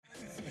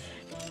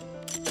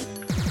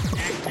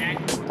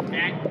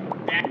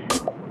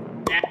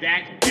Hey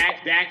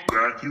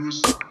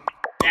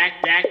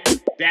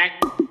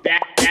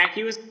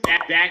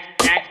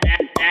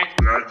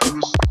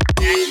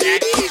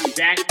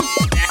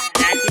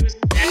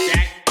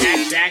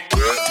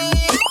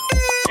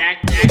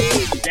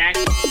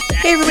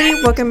everybody,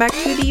 welcome back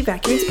to the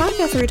Vacuous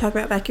Podcast, where we talk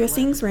about vacuous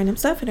things, random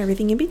stuff, and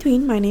everything in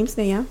between. My name's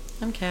Naya.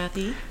 I'm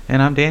Kathy.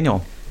 And I'm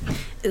Daniel.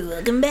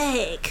 Welcome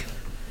back.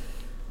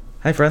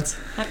 Hi friends.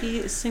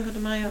 Happy Cinco de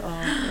Mayo.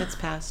 Oh, it's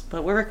past.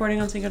 But we're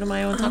recording on Cinco de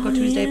Mayo and Taco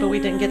Tuesday, but we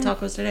didn't get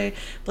tacos today.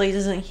 Blaze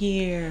isn't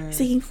here. He's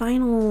taking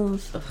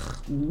finals.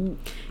 Ugh.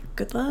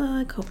 Good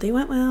luck. Hope they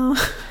went well.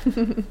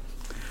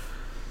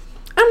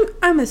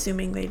 I'm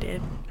assuming they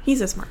did.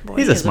 He's a smart boy.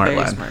 He's a smart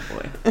lad. Smart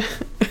boy.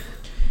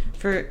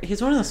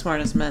 He's one of the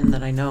smartest men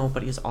that I know,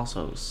 but he's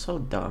also so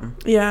dumb.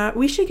 Yeah,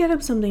 we should get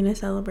him something to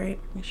celebrate.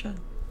 We should.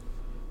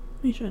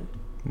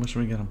 What should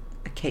we get him?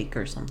 A cake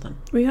or something.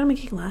 We got him a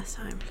cake last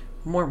time.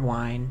 More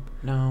wine.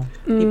 No.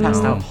 He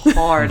passed out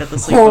hard at the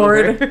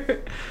sleepover.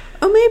 Hard.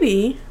 Oh,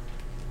 maybe.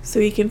 So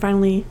he can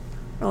finally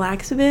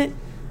relax a bit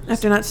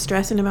after not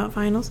stressing about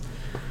finals.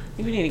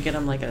 Maybe we need to get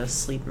him like a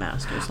sleep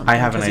mask or something. I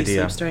have an Because idea. he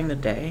sleeps during the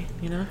day,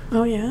 you know?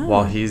 Oh, yeah?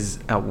 While he's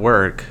at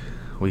work,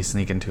 we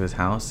sneak into his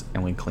house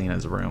and we clean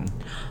his room.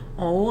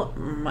 Oh,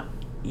 my.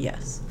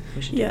 Yes.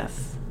 We should do that.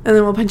 Yes. And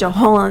then we'll punch a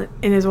hole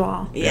in his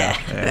wall. Yeah.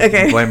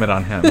 Okay. Blame it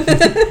on him.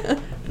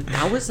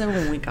 That was there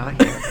when we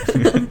got here.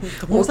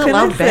 What was that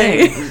loud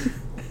bang?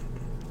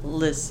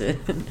 Listen.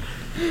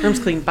 Room's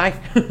clean. Bye.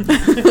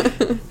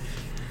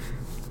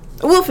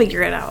 We'll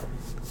figure it out.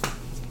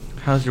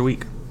 How's your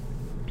week?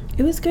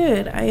 It was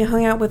good. I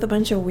hung out with a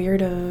bunch of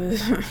weirdos.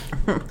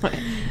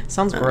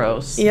 Sounds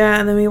gross. Yeah,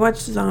 and then we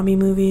watched zombie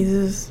movies.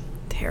 It was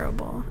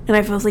terrible. And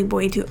I fell asleep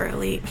way too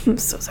early. I'm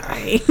so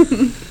sorry.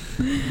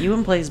 You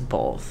and Blaze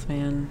both,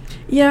 man.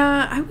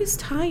 Yeah, I was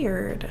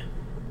tired.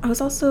 I was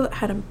also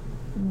had a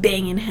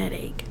banging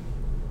headache.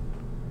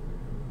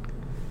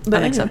 But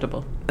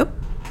Unacceptable. Anyway.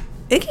 Oh,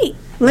 icky.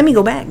 Let me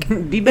go back.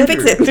 Be and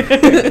better. fix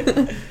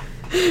it.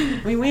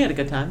 I mean, we had a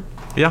good time.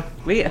 Yeah.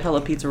 We ate hella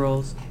pizza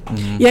rolls.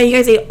 Mm-hmm. Yeah, you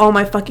guys ate all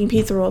my fucking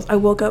pizza rolls. I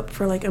woke up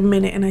for like a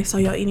minute and I saw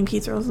y'all eating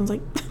pizza rolls and I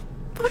was like,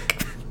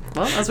 fuck.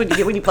 Well, that's what you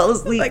get when you fall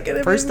asleep. Like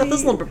it First at the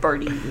me. slumber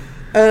party.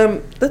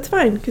 That's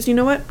fine, because you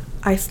know what?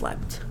 I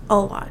slept a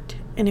lot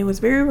and it was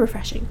very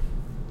refreshing.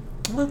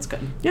 Well, that's good.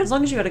 Yeah. As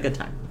long as you had a good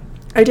time.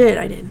 I did.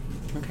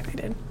 Okay. I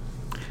did.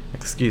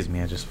 Excuse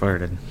me, I just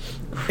farted.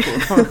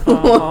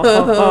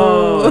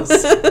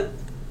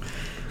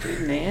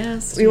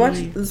 Nasty. We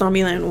watched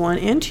Zombieland 1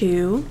 and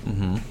 2.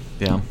 Mm-hmm.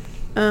 Yeah.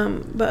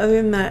 But other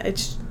than that,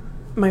 it's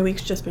my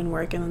week's just been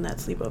work and then that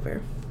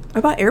sleepover.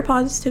 I bought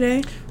AirPods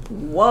today.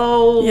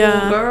 Whoa,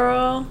 Yeah.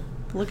 girl.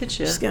 Look at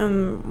you. Just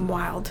getting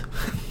wild.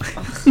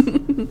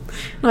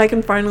 Now I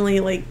can finally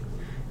like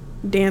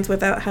dance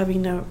without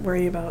having to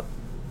worry about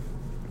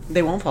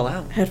They won't fall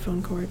out.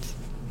 headphone cords.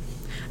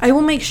 I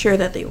will make sure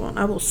that they won't.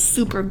 I will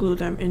super glue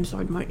them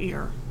inside my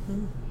ear.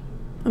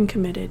 I'm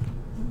committed.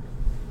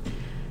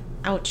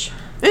 Ouch.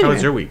 How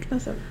was your week?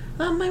 That's it.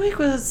 My week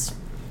was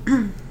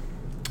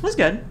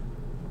good.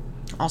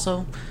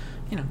 Also,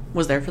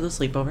 was there for the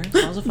sleepover.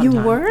 So that was a fun You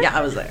time. were? Yeah,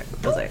 I was there.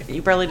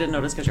 You probably didn't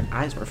notice because your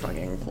eyes were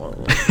fucking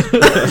closed.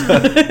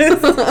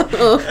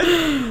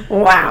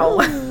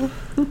 Wow.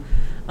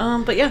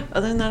 But yeah,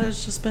 other than that,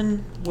 it's just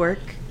been work.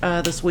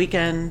 This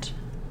weekend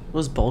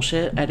was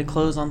bullshit. I had to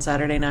close on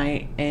Saturday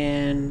night,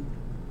 and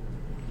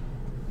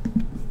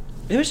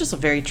it was just a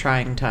very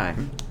trying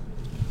time.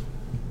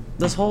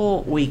 This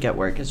whole week at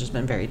work has just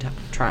been very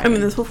trying. I mean,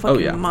 this whole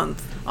fucking yeah.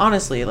 month.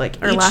 Honestly,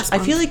 like Or last I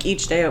feel month. like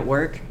each day at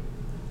work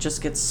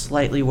just gets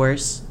slightly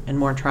worse and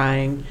more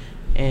trying,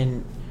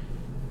 and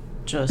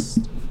just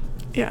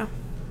Yeah.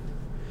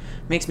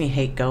 makes me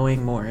hate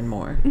going more and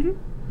more. Mm-hmm.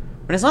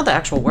 But it's not the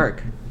actual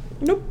work;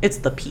 Nope. it's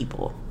the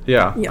people.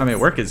 Yeah. Yes. I mean,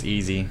 work is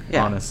easy,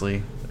 Yeah.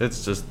 honestly.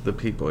 It's just the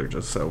people are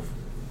just so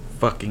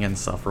fucking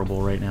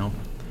insufferable right now.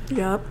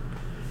 Yup.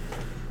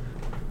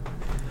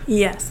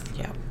 Yes.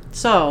 Yeah.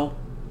 So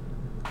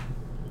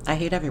I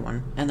hate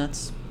everyone, and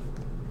that's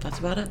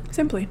about it.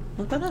 Simply.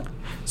 Look at that.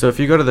 So if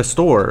you go to the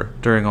store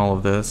during all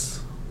of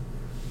this,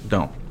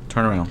 don't.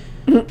 Turn around.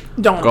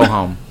 Don't. Go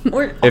home.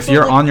 Or If also,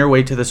 you're like, on your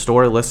way to the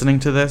store listening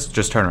to this,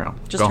 just turn around.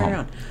 just Go turn home.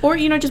 around. Or,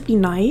 just be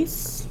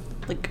nice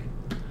Like,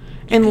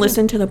 and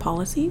listen to the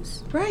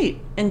policies. right,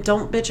 and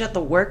don't bitch at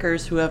the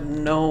workers who have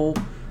no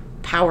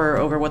power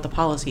over what the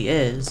policy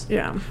is.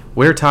 Yeah.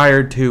 We're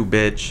tired too,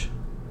 bitch.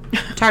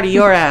 Tired of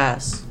your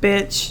ass.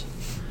 Bitch.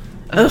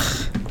 Ugh.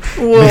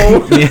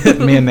 Whoa.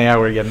 me and Naya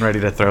were getting ready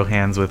to throw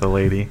hands with a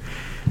lady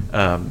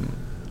at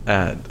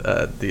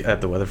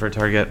the Weatherford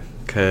Target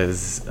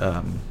because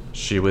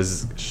she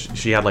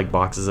had like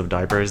boxes of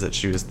diapers that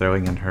she was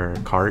throwing in her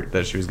cart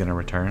that she was going to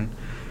return,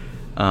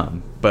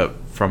 but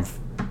from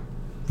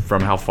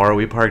how far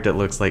we parked, it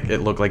looked like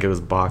it was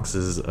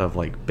boxes of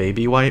like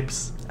baby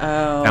wipes.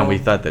 Oh. And we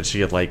thought that she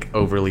had like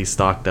overly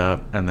stocked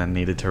up and then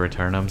needed to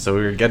return them. So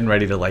we were getting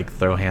ready to like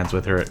throw hands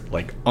with her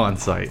like on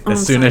site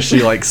as soon as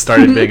she like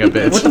started being a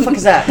bitch. What the fuck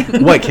is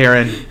that? What,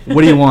 Karen?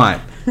 What do you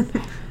want?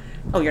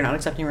 Oh, you're not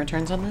accepting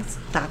returns on this?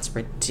 That's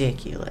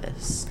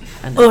ridiculous.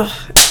 Ugh,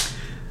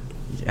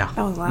 Yeah.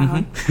 that was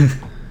loud. Mhm.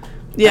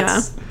 Yeah,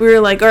 That's- we were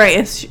like, all right,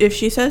 if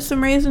she says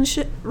some raisins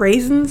shit,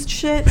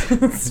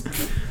 throw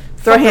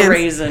Fuck a hands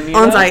raisin, you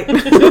on know? site.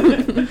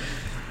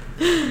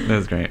 It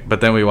was great.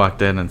 But then we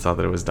walked in and saw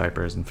that it was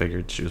diapers and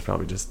figured she was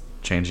probably just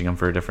changing them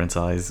for a different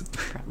size.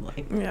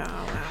 Probably. Yeah,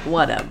 wow.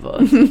 Whatever.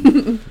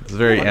 It was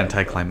very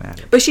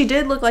anticlimactic. But she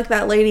did look like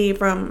that lady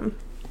from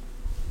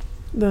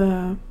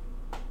that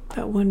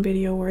one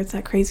video where it's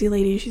that crazy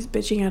lady. She's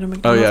bitching at a Oh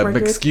McDonald's yeah, worker.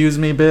 excuse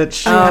me,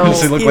 bitch. Oh,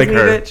 she looked like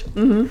her.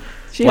 Mm-hmm.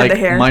 She Like had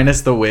the hair.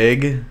 minus the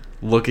wig,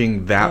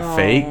 looking that Oh.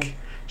 fake.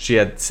 She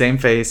had same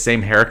face,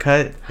 same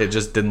haircut. It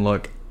just didn't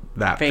look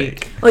that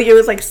Fake. fake. Like it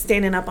was like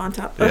standing up on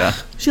top. Ugh. Yeah.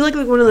 She looked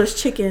like one of those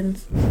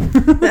chickens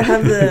that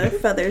have the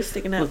feathers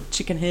sticking out. Little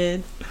chicken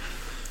head.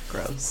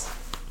 Gross.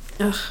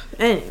 Ugh.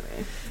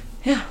 Anyway.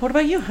 Yeah, what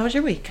about you? How was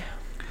your week?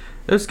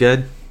 It was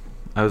good.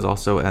 I was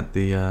also at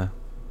the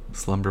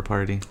slumber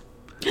party.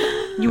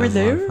 You were That was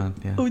a lot of there? fun,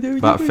 yeah. Oh, there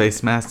you Bought were.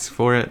 face masks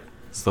for it.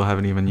 Still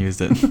haven't even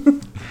used it.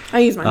 I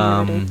used mine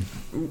the other day.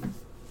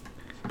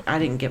 I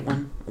didn't get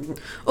one.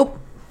 Oh,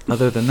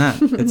 Other than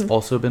that, it's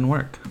also been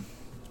work.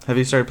 Have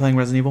you started playing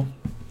Resident Evil?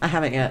 I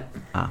haven't yet.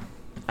 Ah,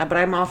 But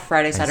I'm off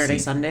Friday, Saturday,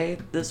 see. Sunday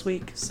this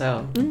week,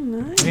 so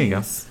nice. there you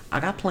go. I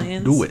got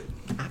plans. Do it.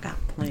 I got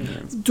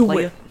plans. Do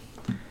Playa.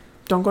 it.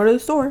 Don't go to the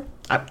store.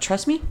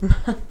 Trust me.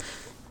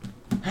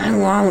 I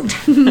won't.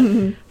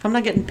 If I'm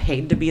not getting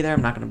paid to be there,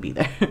 I'm not going to be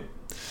there.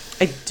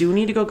 I do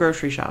need to go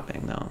grocery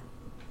shopping, though.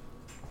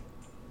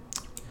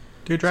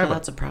 Do you So drive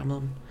that's a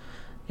problem.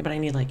 Yeah, but I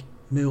need, like,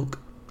 milk,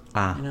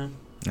 Ah, you know?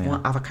 I yeah.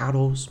 want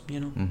avocados,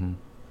 you know? Mm-hmm.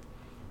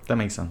 That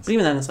makes sense. But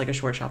even then, it's like a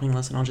short shopping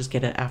list, and I'll just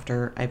get it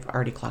after I've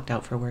already clocked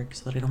out for work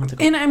so that I don't have to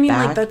go And I mean,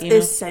 back, like, that's you know?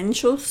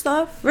 essential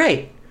stuff.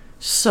 Right.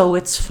 So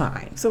it's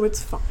fine. So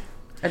it's fine.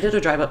 I did a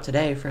drive up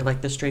today for,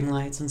 like, the string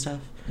lights and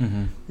stuff.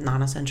 Mm-hmm.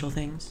 Non-essential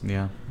things.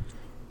 Yeah.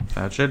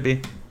 That should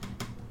be.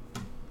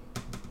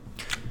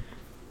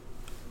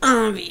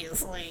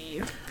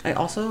 Obviously. I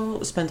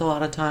also spent a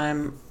lot of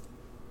time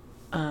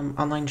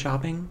online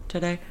shopping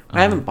today. Uh-huh.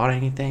 I haven't bought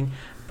anything,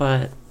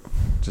 but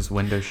Just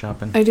window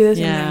shopping. I do this.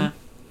 yeah,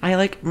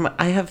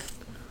 I have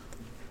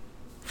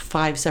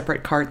 5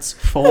 separate carts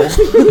full,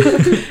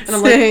 and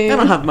I'm like, I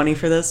don't have money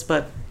for this,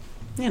 but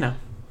you know,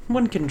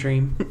 one can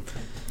dream.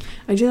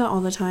 I do that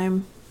all the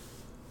time.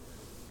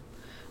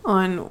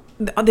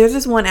 There's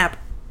this one app.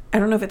 I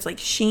don't know if it's like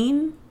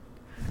Sheen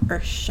or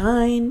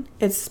Shine.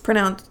 It's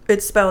spelled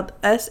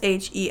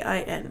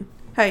Shein.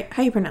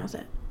 How you pronounce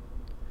it?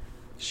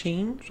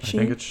 Sheen, I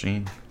think it's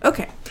Sheen.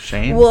 Okay.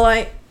 Shane?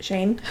 Well,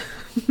 Shane.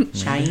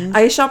 Shine.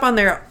 I shop on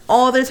there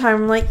all the time.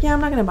 I'm like, yeah,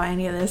 I'm not gonna buy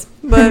any of this,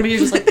 but You're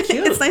just like,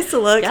 cute. it's nice to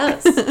look.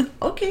 Yes.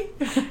 Okay.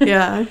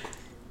 Yeah.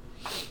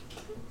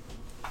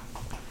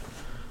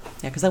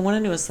 Yeah, because I want a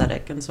new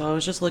aesthetic, and so I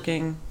was just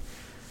looking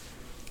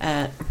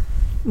at.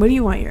 What do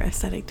you want your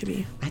aesthetic to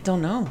be? I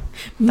don't know.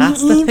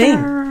 That's the thing.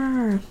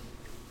 thing.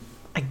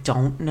 I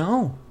don't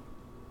know.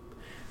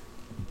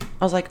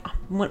 I was like,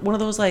 one of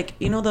those, like,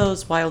 you know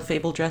those Wild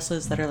Fable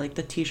dresses that are like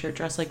the t-shirt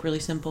dress, like really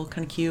simple,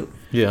 kind of cute,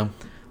 Yeah.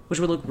 which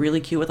would look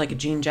really cute with like a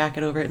jean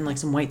jacket over it and like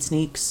some white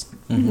sneaks.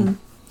 Mm-hmm.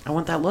 I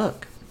want that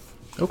look.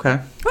 Okay.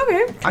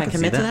 Okay. Can I can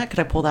commit see to that. that? Could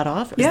I pull that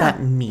off? Is Yeah.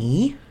 that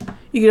me?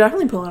 You could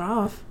definitely pull it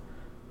off.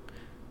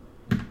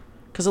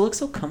 Because it looks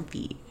so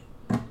comfy.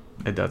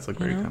 It does look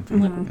very You know? comfy.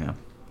 Mhm. Yeah.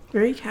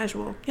 Very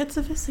casual, yet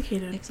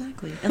sophisticated.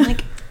 Exactly. And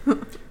like,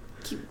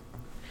 cute.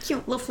 Cute.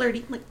 A little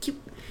flirty. Like,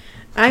 cute.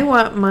 I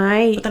want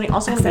my But then I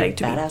also want to be a aesthetic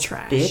to be badass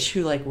trash. bitch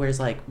who like wears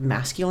like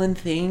masculine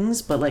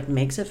things, but like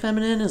makes it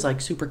feminine, is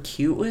like super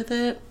cute with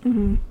it.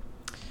 Mm-hmm.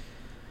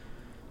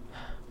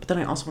 But then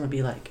I also want to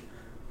be like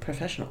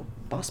professional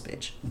boss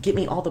bitch. Get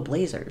me all the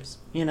blazers,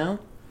 you know?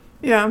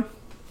 Yeah.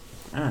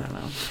 I don't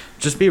know.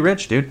 Just be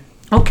rich, dude.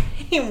 Okay,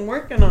 I'm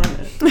working on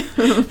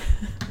it.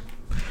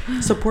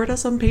 Support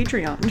us on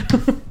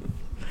Patreon.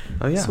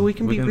 Oh yeah. So we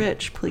can be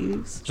rich,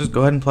 please. Just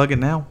go ahead and plug it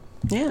now.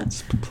 Yeah.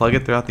 Just plug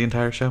it throughout the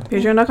entire show.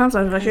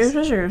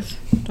 Patreon.com/Fishers.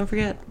 Don't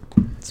forget.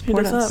 Hit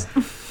Support us us.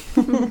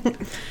 up.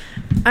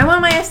 I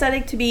want my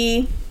aesthetic to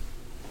be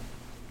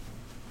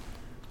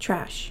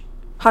trash.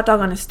 Hot dog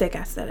on a stick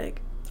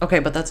aesthetic. Okay,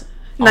 but that's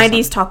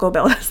 90s Taco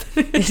Bell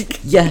aesthetic.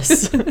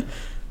 Yes.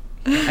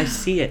 I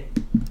see it.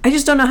 I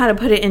just don't know how to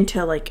put it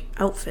into like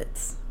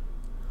outfits.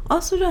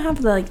 Also don't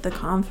have the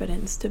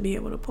confidence to be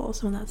able to pull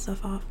some of that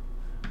stuff off.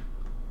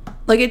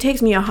 Like it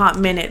takes me a hot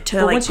minute to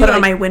But like once put you,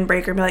 on like- my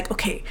windbreaker and be like,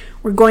 okay,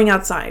 we're going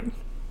outside.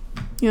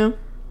 You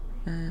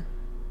know?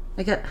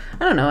 I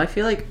don't know. I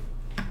feel like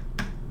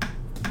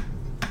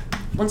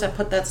once I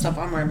put that stuff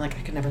on where I'm like,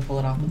 I can never pull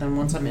it off. But then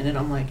once I'm in it,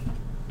 I'm like,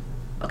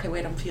 okay,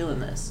 wait, I'm feeling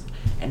this.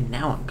 And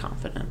now I'm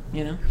confident,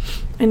 you know?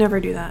 I never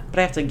do that. But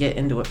I have to get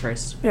into it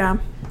first. Yeah.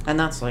 And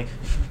that's like,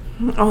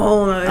 A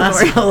whole nother that's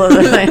story. a whole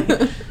other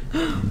thing.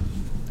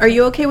 Are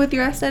you okay with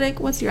your aesthetic?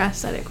 What's your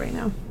aesthetic right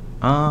now?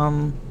 I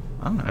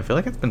don't know. I feel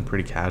like it's been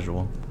pretty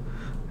casual.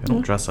 I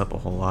don't dress up a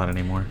whole lot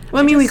anymore.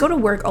 Well, I mean, we go to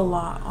work a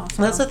lot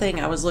also. That's the thing.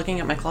 I was looking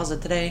at my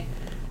closet today,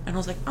 And I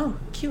was like, oh,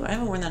 cute. I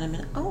haven't worn that in a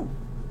minute. Oh,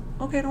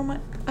 okay, I don't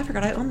mind. I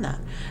forgot I own that.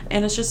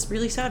 And it's just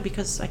really sad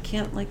because I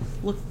can't, like,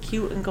 look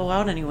cute and go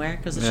out anywhere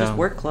because it's just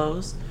work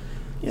clothes.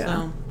 Yeah.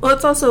 So. Well,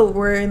 it's also,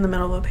 we're in the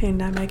middle of a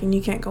pandemic and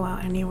you can't go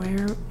out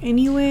anywhere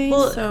anyway.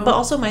 Well, so. but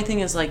also my thing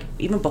is, like,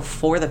 even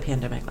before the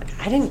pandemic, like,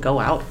 I didn't go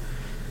out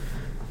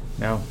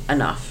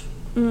enough.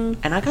 And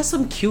I got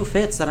some cute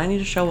fits that I need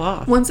to show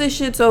off. Once this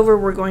shit's over,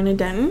 we're going to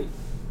Denton.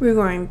 We're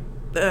going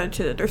to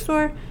the thrift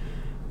store.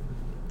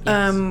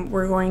 Yes.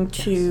 We're going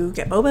to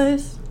get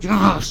bobas.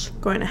 Yes.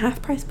 Going to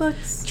Half Price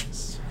Books.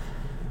 Yes.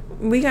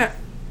 We're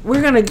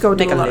gonna go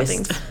do a lot of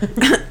things.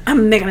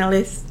 I'm making a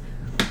list.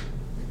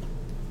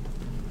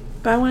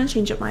 But I want to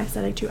change up my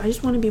aesthetic too. I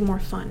just want to be more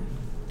fun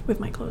with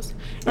my clothes.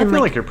 And I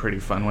feel like you're pretty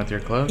fun with your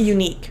clothes.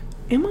 Unique.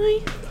 Am I?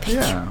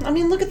 Yeah. I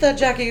mean, look at that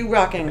jacket you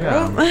rocking,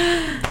 girl.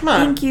 Yeah. Come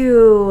on. Thank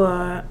you,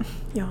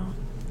 y'all.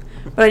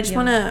 But I just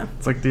want to...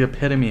 It's like the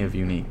epitome of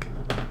unique.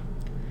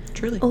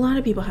 Truly. A lot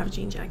of people have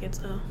jean jackets,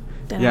 though.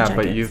 Denim yeah,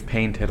 jackets. but you've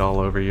painted all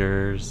over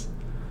yours.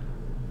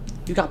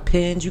 You got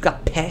pins, you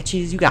got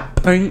patches, you got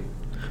paint.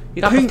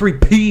 You got the 3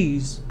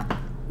 Ps.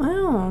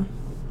 Wow.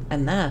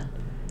 And that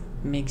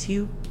makes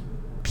you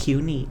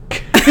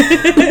unique.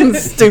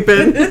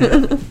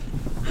 Stupid.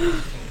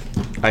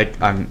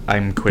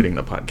 I'm quitting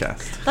the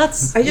podcast.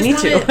 That's I just me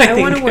too. I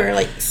want to wear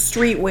like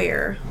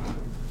streetwear,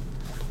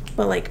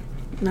 but like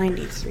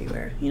 90s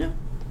streetwear. You know?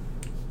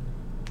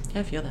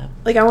 Yeah, I feel that.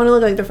 Like I want to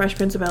look like the Fresh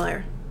Prince of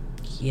Bel-Air.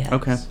 Yes.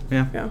 Okay.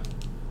 Yeah. Yeah.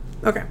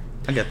 Okay.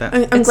 I get that.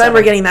 I'm glad settled.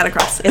 we're getting that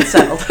across. It's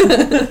settled.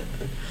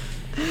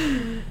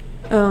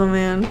 Oh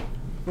man.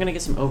 I'm gonna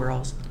get some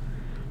overalls.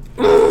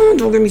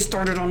 Don't get me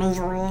started on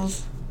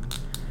overalls.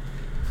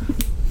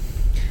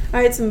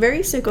 I had some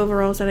very sick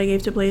overalls that I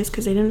gave to Blaze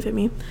because they didn't fit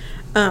me.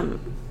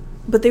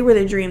 But they were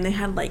the dream. They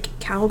had like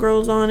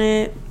cowgirls on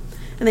it,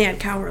 and they had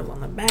cowgirls on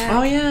the back.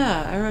 Oh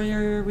yeah, I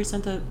remember we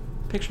sent a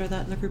picture of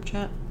that in the group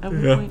chat at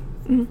one point.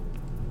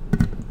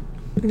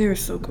 Mm-hmm. They were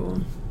so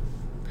cool,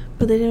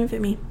 but they didn't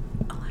fit me.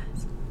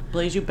 Alas.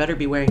 Blaze, you better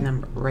be wearing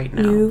them right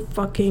now. You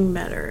fucking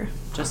better.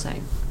 Just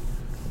saying.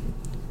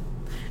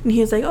 And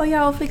he was like, "Oh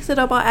yeah, I'll fix it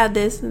up. I'll add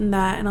this and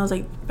that." And I was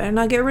like, "Better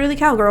not get rid of the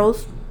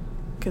cowgirls,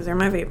 because they're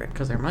my favorite."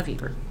 Because they're my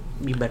favorite.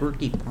 You better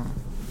keep them.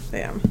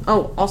 Yeah.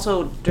 Oh,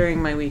 also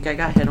during my week, I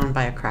got hit on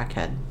by a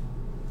crackhead.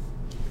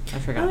 I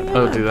forgot. Oh, yeah.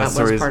 Oh, dude, that was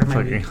story is part of my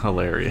fucking week.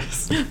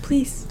 hilarious.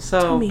 Please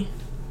So, tell me.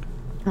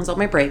 I was on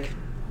my break.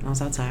 I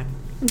was outside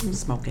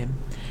smoking,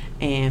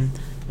 and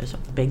there's a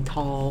big,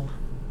 tall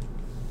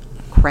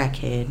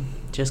crackhead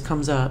just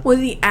comes up. Was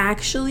he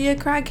actually a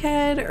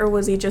crackhead, or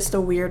was he just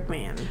a weird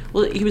man?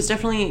 Well, he was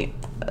definitely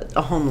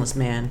a homeless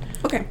man.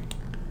 Okay.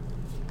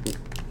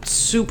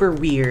 Super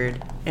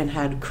weird and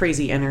had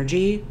crazy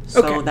energy,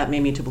 so Okay. that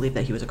made me to believe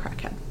that he was a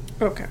crackhead.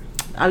 Okay.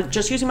 I was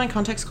just using my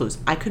context clues.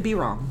 I could be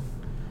wrong.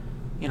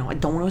 You know, I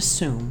don't want to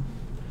assume.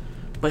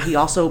 But he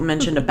also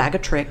mentioned a bag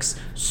of tricks,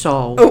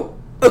 so... Oh,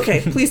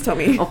 okay. Please tell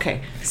me.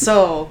 Okay,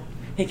 so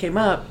he came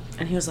up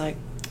and he was like,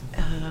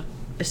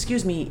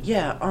 excuse me,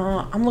 yeah,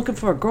 I'm looking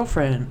for a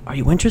girlfriend. Are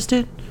you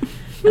interested?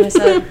 And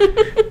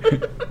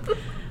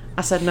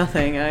I said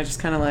nothing. And I just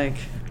kind of like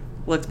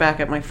looked back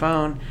at my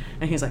phone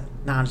and he's like,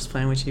 nah, I'm just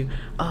playing with you.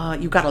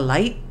 You got a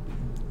light?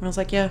 And I was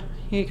like, yeah,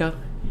 here you go.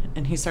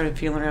 And he started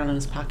feeling around in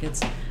his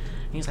pockets. And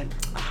he's like,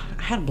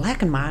 I had a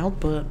Black and Mild,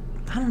 but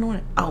I don't know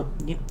what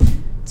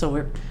so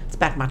it's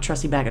back in my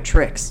trusty bag of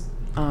tricks.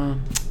 Well,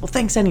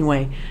 thanks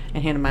anyway.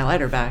 And handed my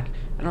lighter back.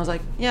 And I was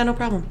like, yeah, no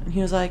problem. And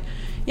he was like,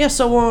 yeah,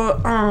 so,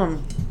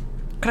 can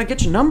I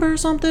get your number or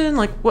something?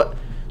 Like, what,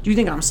 do you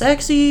think I'm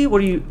sexy?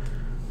 What are you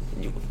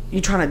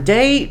trying to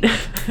date?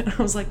 And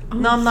I was like,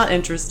 no, I'm not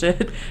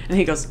interested. And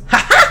he goes,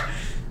 ha ha!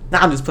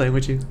 Nah, I'm just playing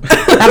with you.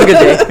 Have a good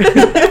day.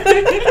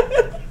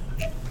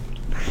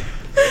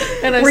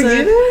 And I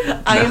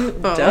said, I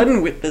am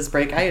done with this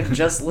break. I had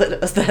just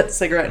lit that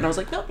cigarette, and I was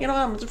like, no, you know,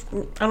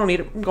 I don't need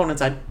it. I'm going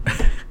inside.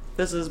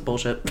 This is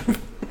bullshit.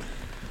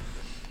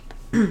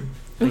 But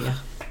yeah.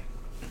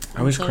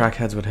 I wish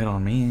crackheads would hit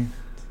on me.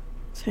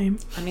 Same.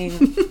 I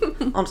mean,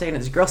 all I'm saying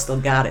is, girl still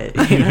got it.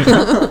 You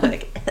know?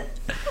 Like,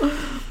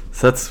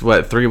 So that's,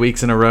 what, 3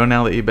 weeks in a row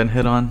now that you've been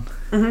hit on?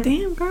 mm-hmm.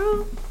 Damn,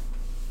 girl.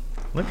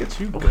 Look at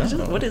you go.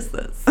 What is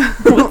this?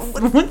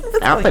 What's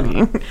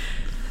happening?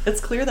 It's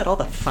clear that all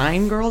the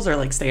fine girls are,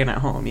 like, staying at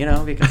home, you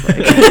know? Because, like,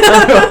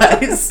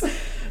 otherwise,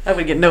 I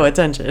would get no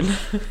attention.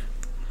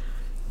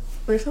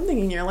 There's something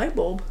in your light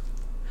bulb.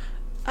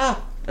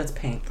 Ah, that's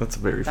paint. That's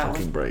very That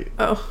fucking one. bright.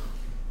 Oh.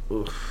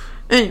 Oof.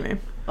 Anyway.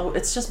 Oh,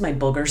 it's just my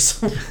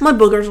boogers. My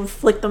boogers will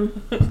flick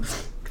them.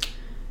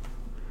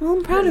 Well,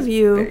 I'm proud of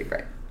you. Very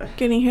bright.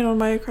 Getting hit on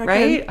by a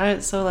crackhead.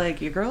 Right? So,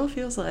 like, your girl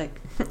feels,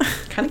 like,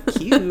 kind of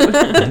cute.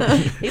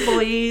 Hey,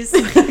 boys.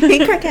 Hey,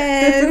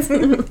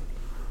 crackheads.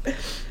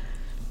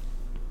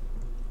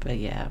 But,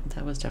 yeah,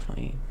 that was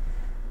definitely...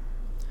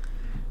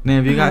 Now,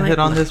 have you got like hit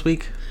on that. this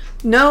week?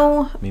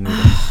 No. Me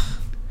neither.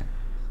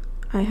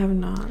 I have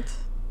not.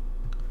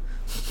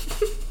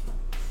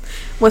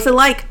 What's it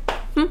like?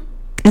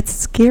 It's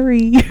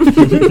scary.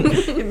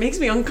 It makes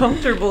me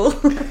uncomfortable.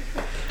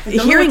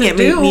 Hearing it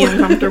made me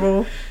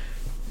uncomfortable.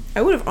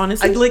 I would have I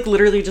honestly. like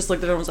literally just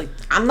looked at her and was like,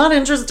 I'm not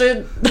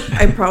interested.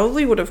 I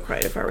probably would have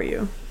cried if I were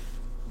you.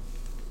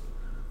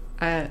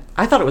 I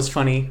thought it was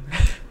funny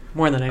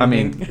more than anything. I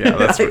mean, yeah,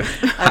 that's right.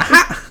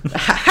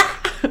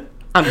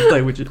 I'm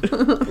playing with you.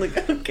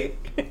 Like, okay.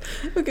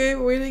 Okay,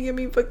 way to get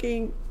me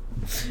fucking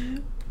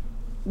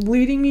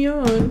leading me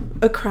on.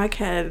 A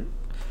crackhead.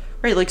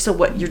 Right, like, so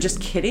what? You're just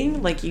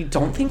kidding? Like, you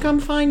don't think I'm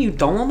fine? You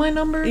don't want my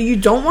number? You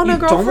don't want a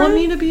girlfriend? don't want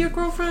me to be your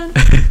girlfriend?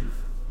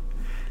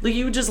 Like,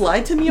 you just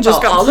lied to me about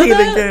Just got all of played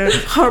that? again.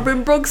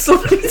 Harbin broke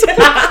so many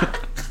times.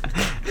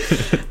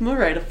 I'm gonna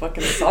write a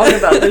fucking song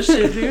about this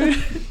shit, dude.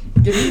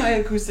 Give me my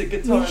acoustic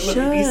guitar and let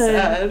me be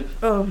sad.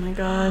 Oh my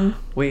god.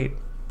 Wait.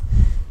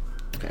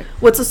 Okay.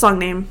 What's the song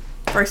name?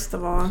 First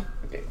of all.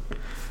 Okay.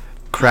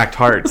 Cracked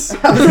Hearts.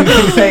 I was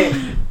gonna say,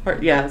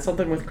 yeah,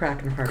 something with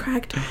crack and heart.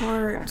 Cracked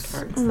Hearts.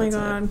 Cracked Hearts, Oh my that's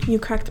god. You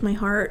cracked my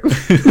heart.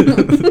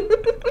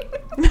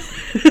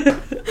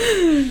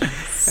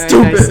 Alright,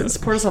 guys,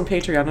 support us on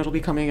Patreon. It'll be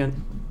coming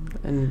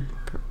in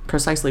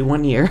precisely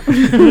 1 year.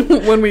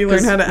 When we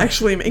learn how to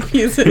actually make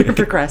music. We're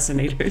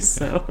procrastinators,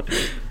 so.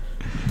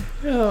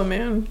 Oh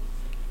man.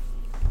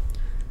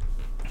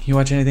 You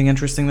watch anything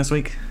interesting this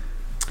week?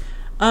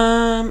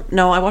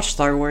 No, I watched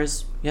Star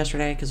Wars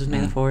yesterday because it was May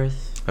the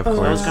 4th. Of Oh,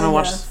 course. I was gonna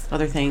watch yes.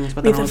 other things,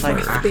 but May then I the was like,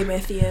 force be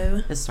with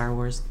you. it's Star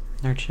Wars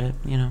nerd shit,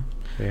 you know.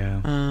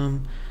 Yeah.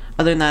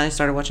 Other than that, I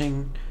started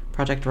watching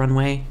Project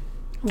Runway,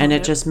 and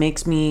it just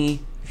makes me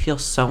feel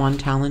so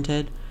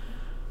untalented.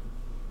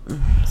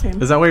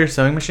 Same. Is that why your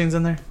sewing machine's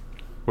in there?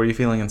 Were you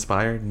feeling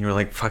inspired and you were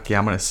like, fuck yeah,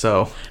 I'm gonna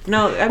sew?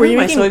 No, I Were moved you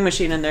my making- sewing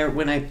machine in there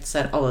when I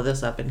set all of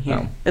this up in here.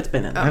 Oh. It's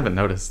been in I there. haven't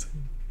noticed.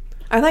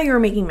 I thought you were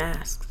making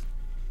masks.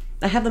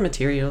 I have the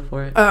material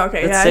for it. Oh,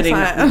 okay. It's Yeah, I sitting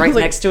saw it. I right was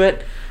like- next to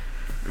it.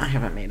 I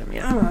haven't made them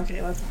yet. Oh,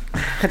 okay. Let's.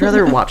 I'd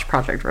rather watch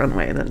Project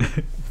Runway than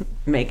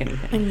make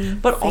anything. I mean,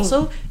 But same.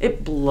 also,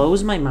 it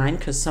blows my mind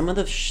because some of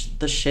the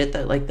shit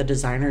that like the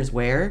designers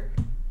wear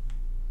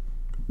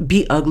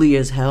be ugly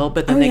as hell,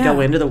 but then Oh, they go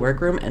yeah. into the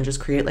workroom and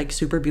just create like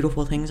super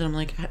beautiful things. And I'm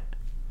like,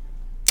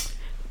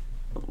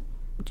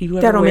 do you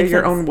That ever don't wear make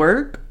your sense. own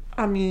work?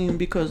 I mean,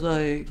 because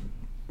like,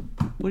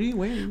 what are you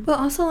wearing? But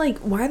also, like,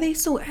 why are they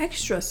so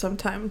extra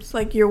sometimes?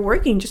 Like, you're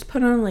working, just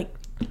put on, like,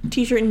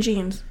 t-shirt and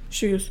jeans,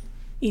 shoes.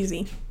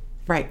 Easy.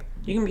 Right.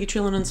 You can be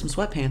chilling in some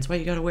sweatpants. Why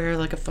you gotta wear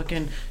like a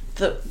fucking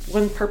the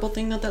one purple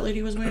thing that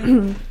lady was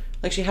wearing?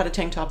 Like she had a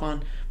tank top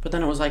on, but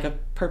then it was like a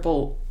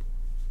purple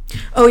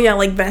Oh, yeah,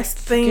 like vest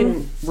thing.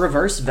 fucking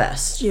reverse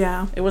vest.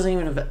 Yeah. It wasn't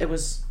even it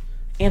was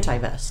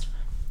anti-vest.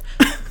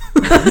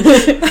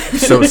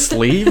 So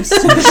sleeves?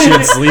 She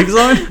had sleeves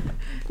on?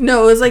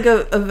 No, it was like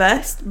a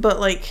vest, but,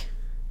 like,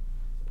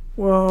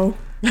 whoa.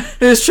 It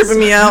was tripping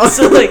me out.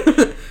 So like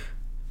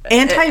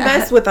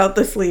Anti-vest without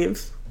the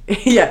sleeves.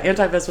 yeah,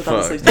 anti-vest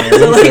without the Fuck, sleeves. man,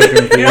 So I'm like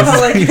so you know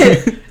how like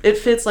confused. it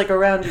fits like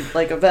around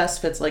like a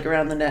vest fits like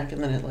around the neck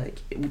and then it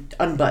like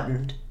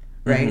unbuttoned,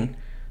 right? Mhm.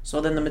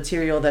 So then the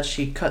material that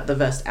she cut the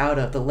vest out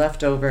of, the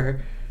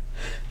leftover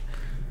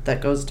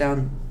that goes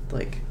down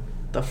like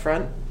the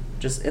front,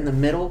 just in the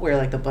middle where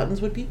like the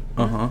buttons would be,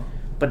 Uh-huh.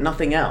 but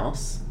nothing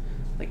else.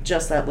 Like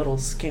just that little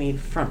skinny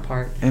front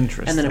part.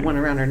 Interesting. And then it went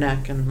around her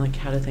neck and like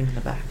had a thing in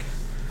the back.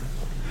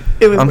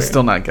 It was I'm weird.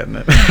 still not getting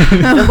it.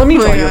 Let me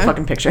Oh draw my you a God.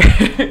 fucking picture.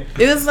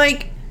 It was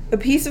like a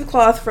piece of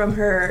cloth from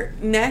her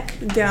neck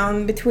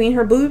down between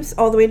her boobs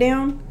all the way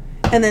down,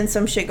 and then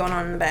some shit going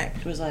on in the back.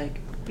 It was like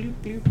bloop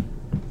bloop.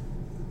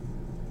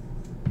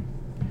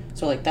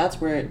 So like that's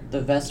where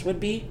the vest would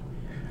be,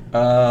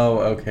 Oh,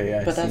 okay.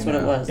 I but that's see what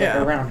it now. was, Yeah.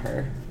 like around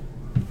her.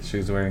 She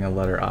was wearing a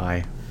letter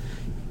I.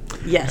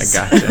 Yes.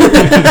 I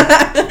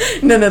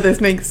gotcha. None of this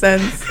makes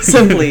sense.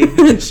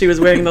 Simply, she was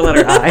wearing the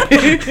letter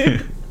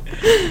I.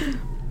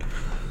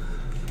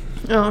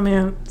 Oh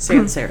man.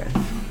 Sans serif.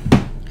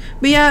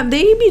 But yeah,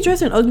 they be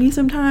dressing ugly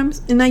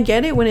sometimes, and I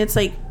get it when it's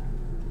like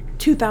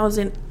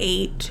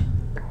 2008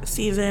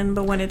 season,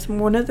 but when it's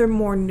one of their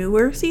more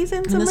newer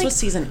seasons, And I'm this like, was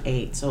season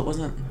 8, so it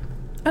wasn't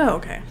oh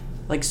okay.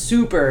 like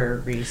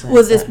super recent.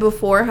 Was this but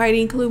before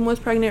Heidi Klum was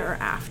pregnant or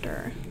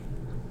after?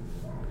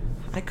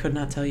 I could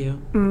not tell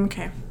you.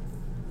 Okay.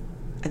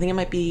 I think it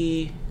might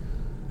be.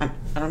 I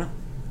don't know.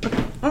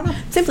 I don't know.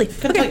 Simply.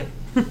 Couldn't Okay.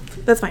 tell you.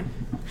 That's fine.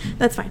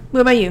 That's fine. What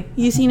about you?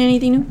 You seen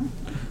anything new?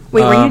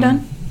 Wait, were you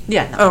done?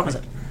 Yeah. No, Oh. that was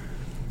it.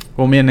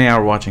 Well, me and Naya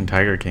were watching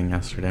Tiger King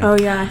yesterday. Oh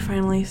yeah, I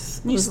finally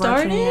You was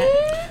started? watching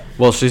it.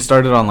 Well, she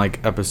started on like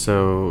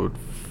episode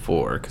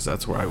 4 because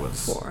that's where I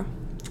was. 4.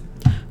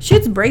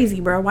 Shit's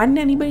brazy, bro. Why didn't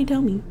anybody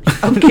tell me?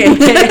 Okay.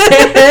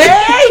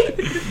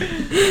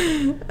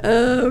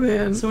 Oh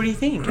man. So what do you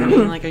think? I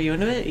mean, like, are you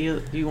into it?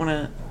 You want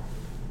to?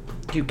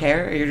 Do you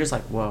care, or you're just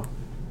like, whoa?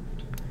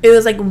 It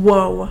was like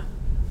whoa,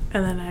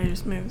 and then I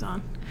just moved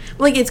on.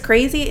 Like it's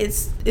crazy.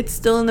 It's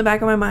still in the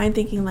back of my mind,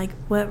 thinking like,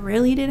 what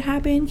really did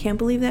happen? Can't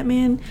believe that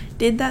man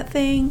did that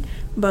thing.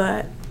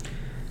 But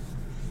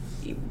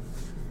yeah.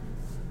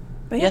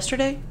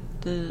 Yesterday,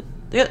 the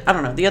I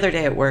don't know. The other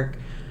day at work,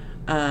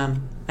 I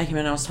came in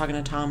and I was talking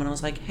to Tom and I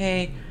was like,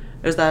 hey,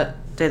 there's that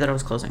day that I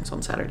was closing, so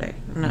on Saturday.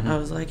 And I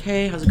was like,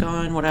 hey, how's it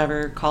going?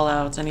 Whatever, call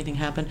outs, anything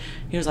happen?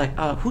 He was like,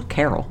 who's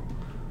Carol?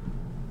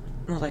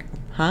 And I was like,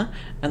 huh?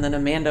 And then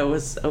Amanda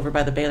was over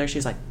by the baler.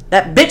 She's like,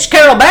 that bitch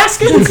Carol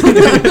Baskins?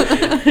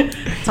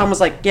 Tom was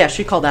like, yeah,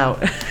 she called out.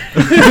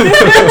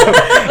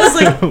 I was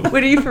like,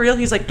 wait, are you for real?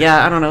 He's like,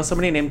 yeah, I don't know.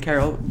 Somebody named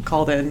Carol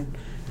called in.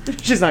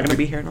 She's not going to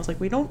be here. And I was like,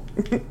 we don't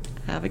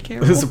have a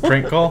Carol. This is a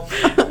prank call?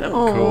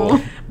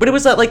 Cool. But it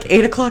was at like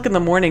 8 o'clock in the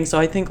morning, so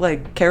I think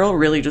like Carol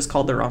really just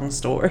called the wrong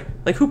store.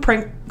 Like, who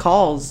prank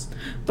calls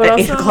But at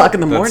also- 8 o'clock in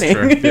the That's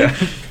morning? true. Yeah.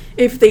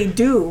 If they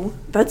do,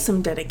 that's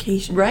some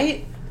dedication.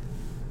 Right?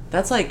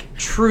 That's like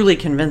truly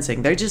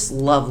convincing. They just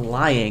love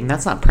lying.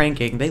 That's not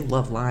pranking. They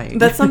love lying.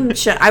 That's some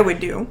shit I would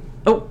do.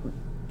 Oh.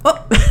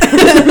 Oh.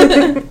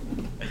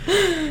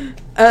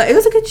 It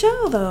was a good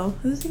show, though.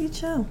 It was a good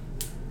show.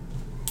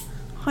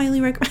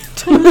 Highly recommend.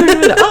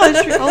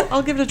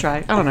 I'll give it a try.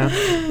 I don't know.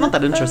 I'm not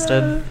that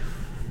interested.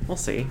 We'll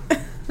see.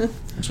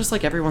 It's just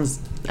like everyone's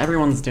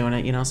doing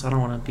it, you know, so I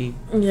don't want to be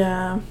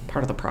Yeah.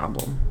 part of the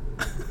problem.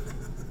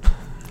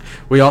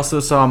 We also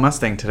saw a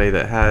Mustang today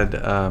that had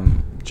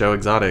Joe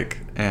Exotic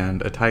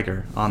and a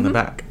tiger on the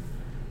back.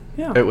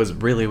 Yeah. It was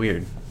really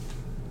weird.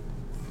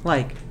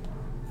 Like,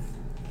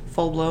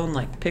 full-blown,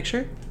 like,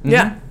 picture?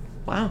 Yeah.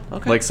 Wow,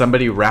 okay. Like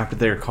somebody wrapped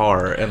their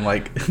car and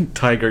like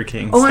Tiger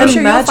King Oh, I'm stuff.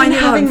 sure you'll find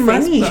it on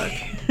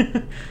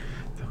Facebook.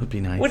 That would be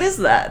nice. What is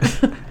that?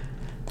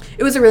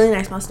 It was a really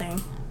nice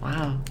Mustang.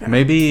 Wow.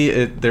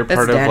 Maybe they're That's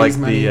part of like daddy's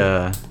money.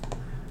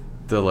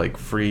 the like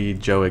free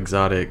Joe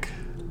Exotic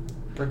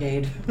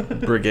Brigade.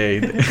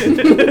 brigade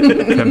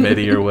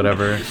committee or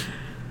whatever.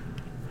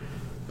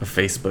 A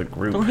Facebook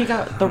group. Don't he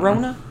got the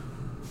Rona?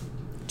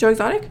 Joe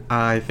Exotic?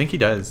 I think he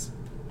does.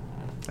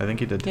 I think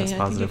he did test I think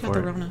positive he got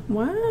for the it. Rona.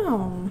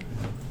 Wow.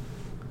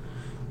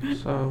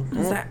 So,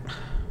 Who's that?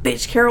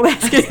 Bitch Carol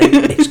Baskin.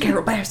 Bitch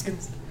Carol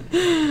Baskins.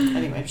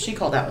 Anyway, she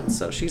called out,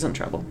 so she's in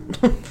trouble.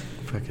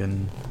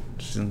 Fucking,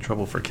 she's in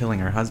trouble for killing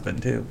her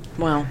husband too.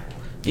 Well,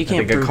 you I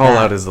can't think a prove call that.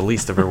 out is the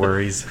least of her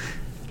worries.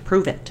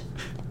 Prove it.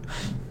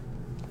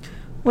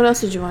 What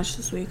else did you watch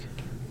this week?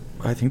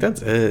 I think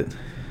that's it.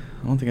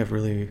 I don't think I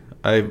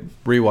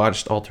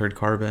rewatched Altered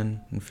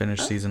Carbon and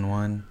finished season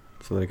 1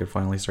 so that I could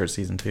finally start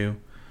season 2.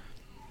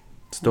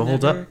 Still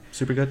holds up. Never-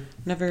 Super good.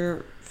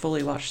 Never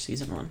fully watched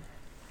season 1.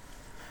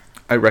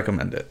 I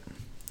recommend it.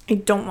 I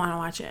don't want to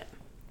watch it.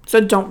 So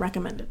don't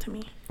recommend it to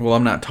me. Well,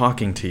 I'm not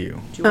talking to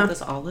you. Do you want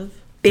this olive?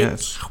 Bitch.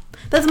 Yes.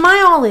 That's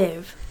my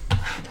olive.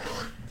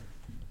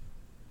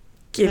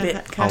 Give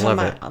it. Can I I'll have love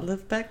my it.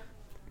 olive back?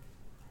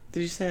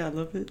 Did you say I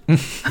love it?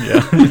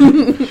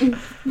 Yeah.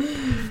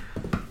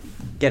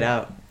 Get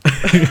out.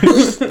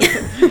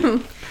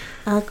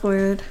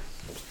 Awkward.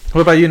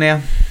 What about you,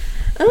 Nan?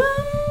 Um,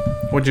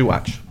 What'd you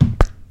watch?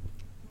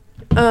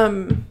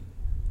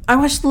 I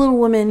watched Little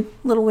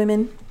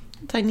Women,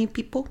 Tiny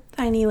people.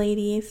 Tiny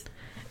Ladies.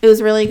 It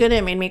was really good.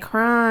 It made me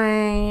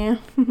cry.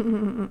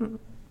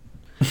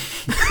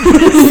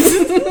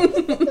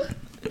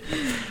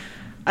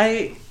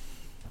 I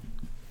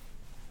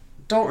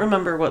don't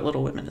remember what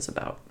Little Women is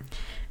about.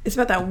 It's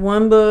about that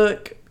one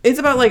book. It's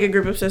about like a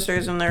group of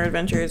sisters and their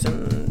adventures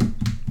and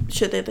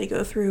shit that they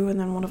go through, and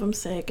then one of them's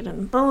sick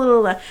and blah, blah,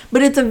 blah, blah.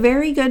 But it's a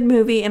very good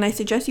movie, and I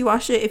suggest you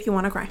watch it if you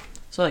want to cry.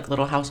 So like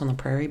Little House on the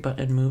Prairie, but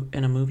in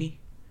a movie.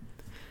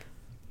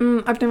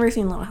 I've never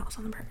seen Little House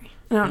on the Prairie.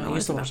 I don't know I what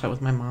used it's to watch about. that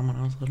with my mom when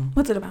I was little.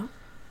 What's it about?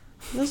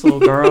 This little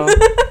girl,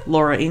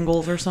 Laura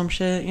Ingalls or some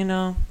shit, you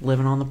know,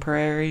 living on the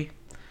prairie.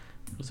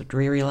 It was a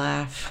dreary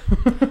laugh.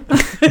 Get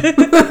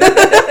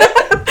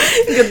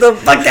the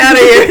fuck out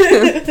of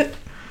here.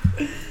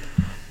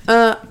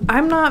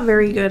 I'm not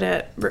very good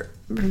at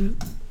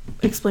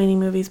explaining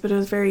movies, but it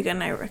was very good,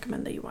 and I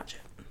recommend that you watch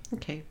it.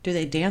 Okay. Do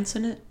they dance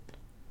in it?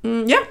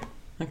 Yeah.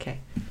 Okay.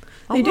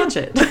 I'll They do. watch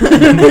it.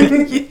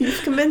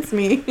 You've convinced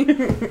me.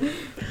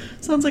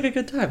 Sounds like a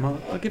good time.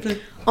 I'll give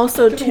it.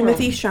 Also, Give it a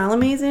Timothy whirl.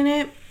 Chalamet's in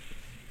it,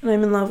 and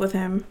I'm in love with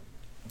him.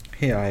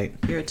 Yeah,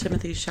 You're a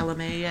Timothy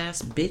Chalamet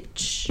ass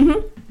bitch.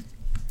 Mm-hmm.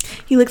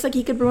 He looks like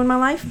he could ruin my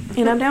life,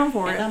 and I'm down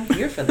for And it. I'm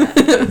here for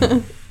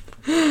that.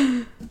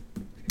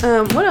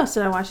 What else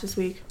did I watch this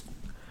week?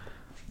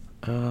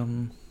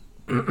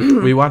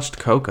 we watched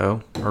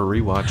Coco, or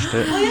rewatched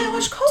it. Oh yeah, I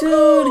watched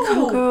Coco. Dude,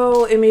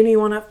 Coco, it made me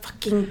want to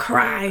fucking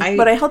cry,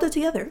 but I held it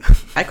together.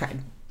 I cried.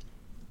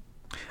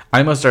 I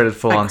almost started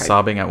full I on cried.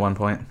 sobbing at one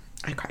point.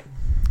 I cried.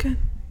 Good.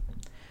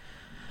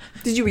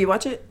 Did you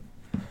rewatch it?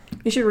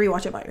 You should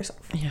rewatch it by yourself.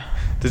 Yeah.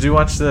 Did you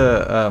watch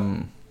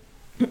the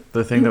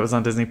thing that was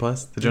on Disney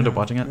Plus? Did you end up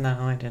watching it? No,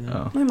 I didn't.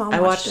 Oh. My mom I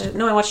watched watched it.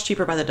 No, I watched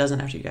Cheaper by the Dozen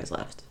after you guys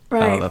left.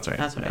 Right. Oh, that's right.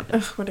 That's what I Yeah. did.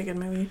 Ugh, what a good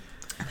movie.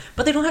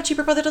 But they don't have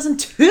Cheaper by the Dozen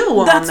 2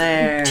 on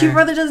there. Cheaper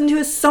by the Dozen 2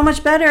 is so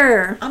much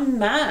better. I'm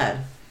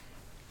mad.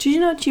 Did you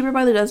know Cheaper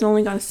by the Dozen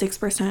only got a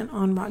 6%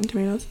 on Rotten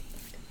Tomatoes?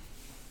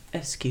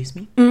 Excuse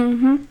me?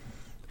 Oh,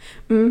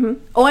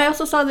 I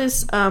also saw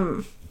this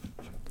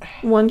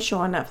one show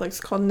on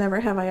Netflix called Never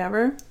Have I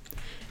Ever.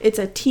 It's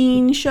a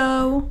teen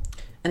show.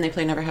 And they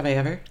play Never Have I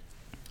Ever?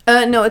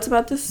 No, it's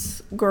about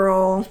this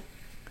girl.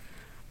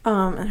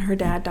 And her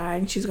dad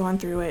died, and she's going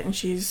through it, and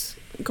she's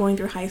going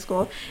through high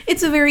school.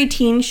 It's a very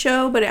teen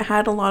show, but it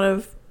had a lot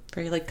of...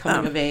 Very, like,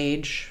 coming of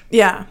age.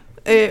 Yeah.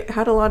 It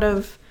had a lot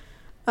of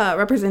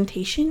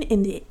representation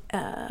in the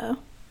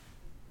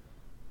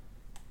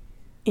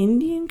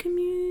Indian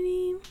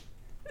community.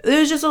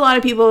 There's just a lot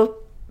of people...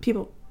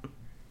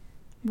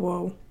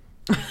 Whoa.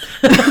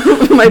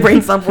 My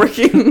brain stopped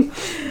working.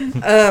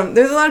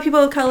 There's a lot of people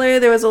of color.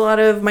 There was a lot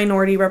of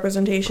minority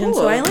representation.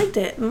 Cool. So I liked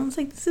it. And I was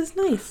like, this is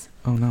nice.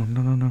 Oh,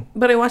 no.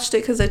 But I watched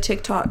it because a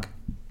TikTok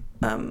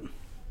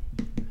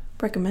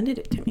recommended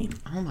it to me.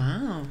 Oh,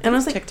 wow. And I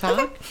was like,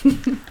 TikTok?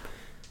 okay.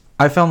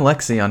 I found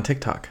Lexi on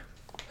TikTok.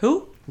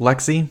 Who?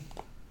 Lexi?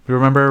 You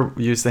remember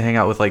we used to hang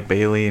out with like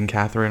Bailey and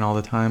Catherine all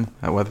the time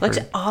at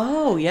Weatherford?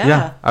 Oh, yeah.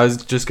 Yeah. I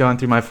was just going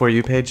through my For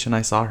You page and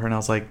I saw her and I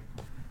was like,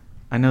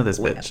 I know this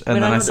bitch.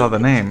 And then I saw the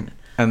name.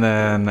 And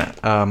then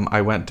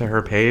I went to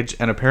her page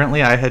and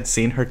apparently I had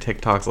seen her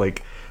TikToks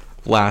like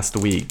last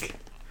week.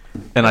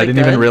 And I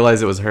didn't even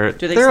realize it was her.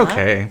 Do they They're slap?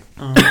 okay.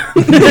 Oh.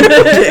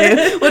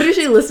 What if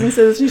she listens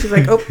to this and she's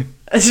like, oh.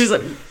 She's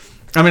like...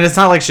 I mean, it's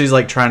not like she's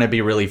like trying to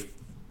be really,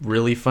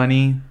 really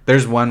funny.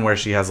 There's one where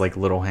she has like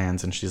little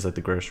hands and she's at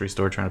the grocery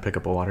store trying to pick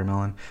up a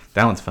watermelon.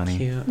 That one's funny.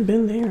 Cute.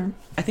 Been there.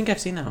 I think I've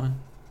seen that one.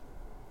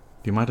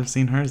 You might have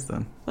seen hers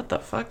then. What the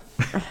fuck?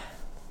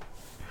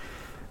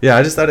 Yeah,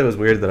 I just thought it was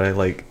weird that I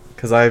like,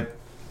 because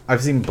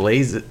I've seen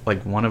Blaze,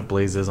 like one of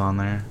Blaze's on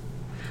there.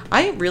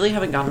 I really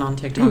haven't gotten on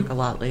TikTok a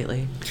lot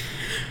lately.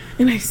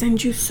 And I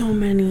send you so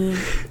many.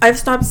 I've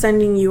stopped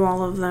sending you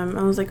all of them.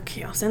 I was like,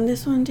 okay, I'll send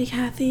this one to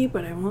Kathy,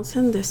 but I won't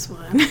send this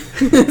one.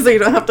 So you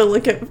don't have to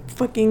look at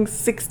fucking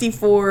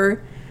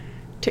 64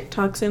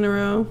 TikToks in a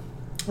row.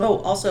 Oh,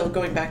 also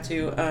going back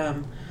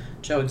to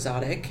Joe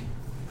Exotic.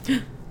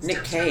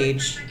 Nick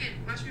Cage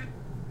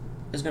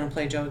is going to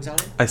play Joe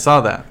Exotic. I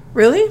saw that.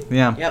 Really?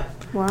 Yeah.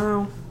 Yep.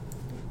 Wow.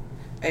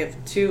 I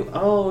have two.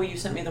 Oh, you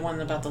sent me the one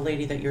about the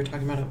lady that you were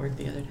talking about at work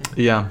the other day.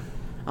 Yeah.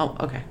 Oh,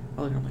 okay.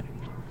 I'll look at it later.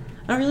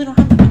 I really don't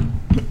have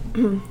that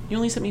many. You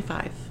only sent me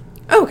 5.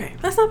 Oh, okay.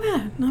 That's not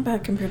bad. Not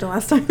bad compared to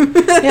last time.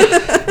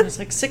 Yeah. It was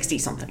like 60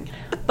 something.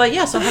 But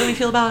yeah, so how do we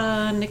feel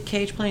about Nick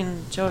Cage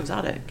playing Joe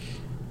Exotic?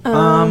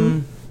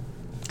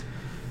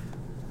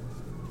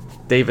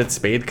 David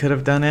Spade could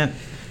have done it.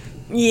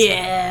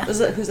 Yeah.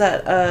 Who's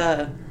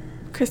that?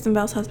 Kristen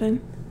Bell's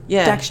husband.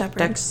 Yeah. Dax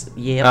Shepard.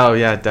 Oh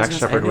yeah, Dax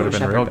Shepard would have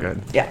been real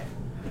good. Yeah.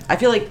 I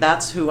feel like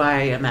that's who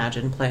I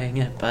imagine playing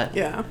it, but...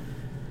 Yeah.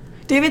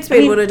 David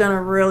Spade would have done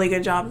a really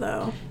good job,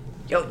 though.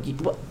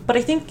 But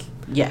I think,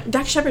 yeah.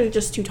 Dax Shepard is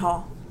just too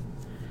tall.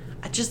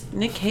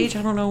 Nick Cage,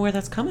 I don't know where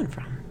that's coming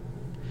from.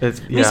 He's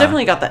He's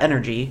definitely got the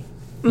energy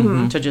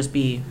to just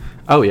be...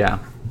 Oh, yeah.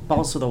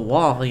 Balls to the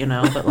wall, you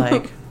know, but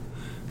like...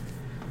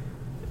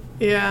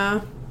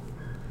 Yeah.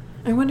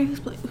 I wonder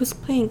who's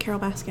playing Carol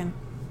Baskin.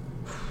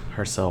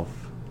 Herself.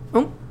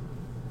 Oh.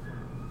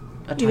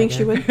 Do you think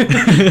she would?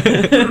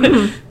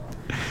 Is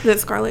it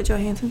Scarlett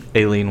Johansson?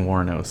 Aileen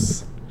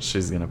Wuornos.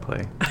 She's gonna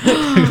play.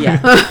 Yeah.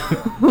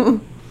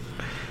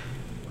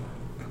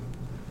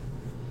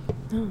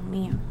 Oh,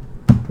 man.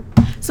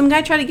 Some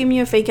guy tried to give me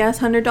a fake-ass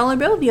 $100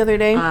 bill the other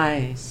day.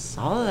 I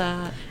saw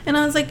that. And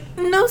I was like,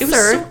 no, It was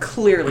sir. so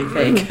clearly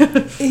fake.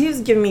 He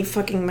was giving me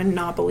fucking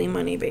Monopoly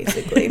money,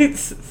 basically.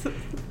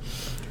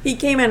 He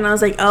came in and I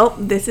was like, oh,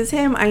 this is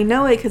him. I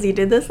know it because he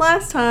did this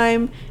last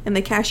time. And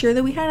the cashier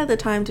that we had at the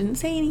time didn't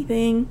say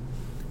anything.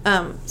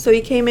 So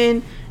he came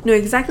in, knew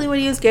exactly what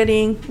he was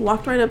getting,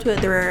 walked right up to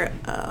it. There were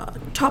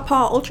Top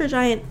Paw Ultra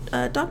Giant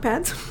dog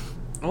pads.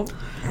 Oh.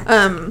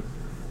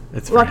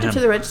 It's Walked up to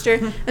the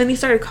register and he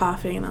started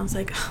coughing. And I was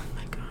like, oh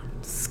my God,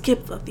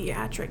 skip the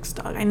theatrics,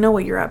 dog. I know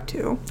what you're up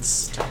to.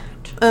 Stop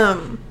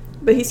it.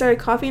 But he started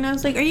coughing and I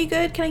was like, are you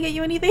good? Can I get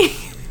you anything?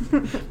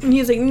 And he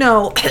was like,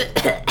 no.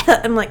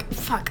 I'm like,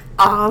 fuck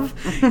off,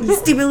 you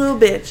stupid little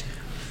bitch.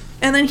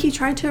 And then he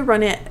tried to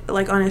run it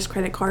like on his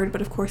credit card,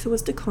 but of course it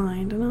was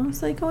declined. And I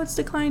was like, oh, it's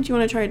declined. Do you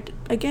want to try it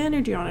again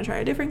or do you want to try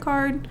a different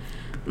card?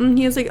 And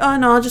he was like, oh,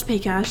 no, I'll just pay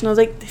cash. And I was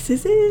like, this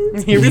is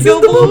it. Here we This go,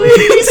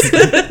 is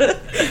the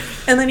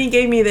boys. And then he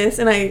gave me this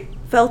and I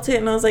felt it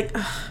and I was like,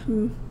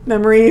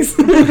 memories.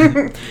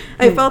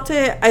 I felt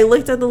it. I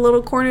looked at the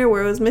little corner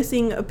where it was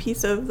missing a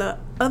piece of the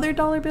other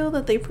dollar bill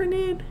that they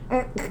printed.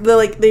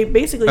 They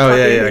basically Oh, copied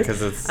yeah, it.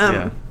 because it's,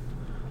 yeah.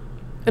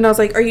 And I was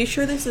like, are you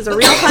sure this is a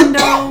real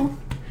hundo?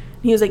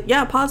 And he was like,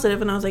 yeah,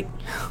 positive. And I was like,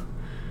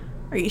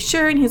 are you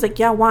sure? And he was like,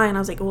 yeah, why? And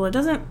I was like, well, it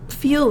doesn't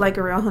feel like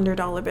a real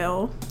 $100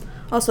 bill.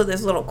 Also,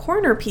 this little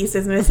corner piece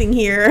is missing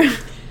here.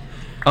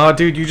 Oh,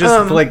 dude, you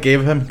just like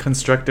gave him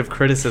constructive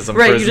criticism.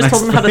 Right, for his you just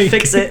told him how to week.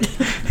 fix it.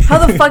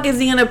 How the fuck is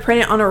he gonna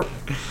print it on a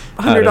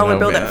 $100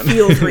 bill that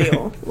feels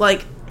real?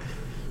 Like,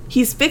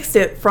 he's fixed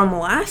it from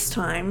last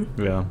time.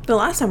 Yeah. The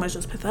last time was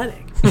just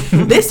pathetic.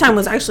 This time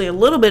was actually a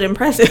little bit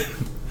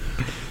impressive.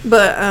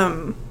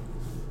 But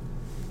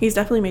He's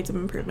definitely made some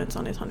improvements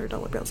on his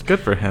 $100 bills. Good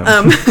for him.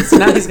 So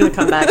now he's gonna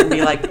come back and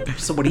be like,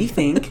 so what do you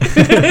think? So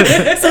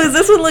does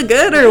this one look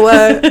good or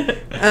what?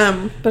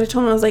 But I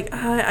told him, I was like,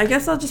 I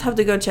guess I'll just have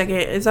to go check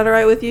it. Is that all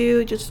right with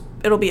you?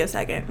 It'll be a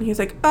second. And he's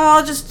like, oh,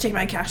 I'll just take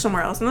my cash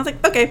somewhere else. And I was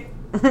like, okay.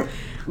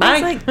 Bye.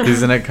 Like, He's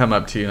gonna come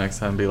up to you next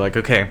time and be like,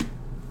 okay,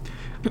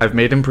 I've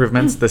made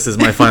improvements. This is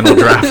my final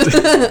draft.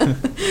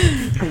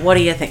 What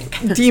do you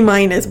think? D-,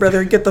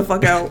 brother. Get the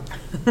fuck out.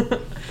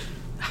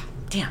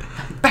 Damn.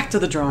 Back to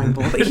the drawing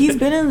board. But he's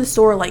been in the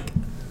store like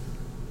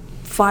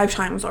 5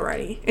 times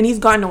already, and he's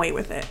gotten away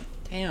with it.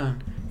 Damn.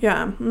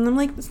 Yeah, and I'm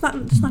like, it's not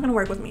gonna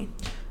work with me.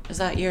 Is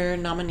that your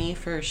nominee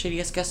for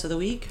shittiest guest of the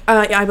week?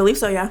 Yeah, I believe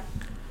so. Yeah.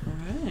 All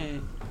right.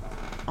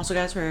 Also,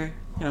 guys, we're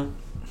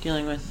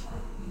dealing with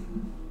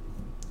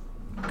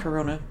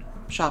Corona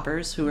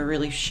shoppers who are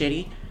really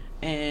shitty,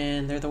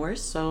 and they're the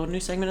worst. So, new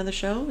segment of the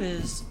show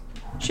is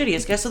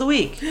shittiest guest of the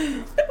week.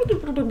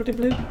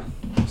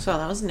 So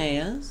that was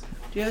Naya's.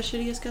 Do you have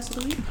shittiest guest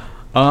of the week?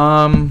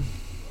 I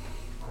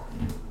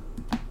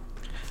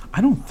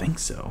don't think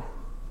so.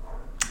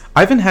 I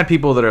haven't had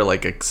people that are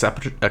like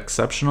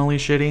exceptionally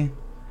shitty.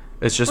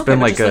 It's just been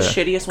like just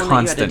the shittiest one that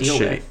you had to constant deal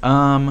shitty.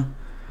 with.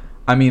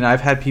 I mean,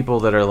 I've had people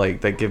that are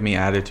like that give me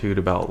attitude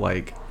about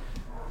like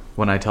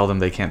when I tell them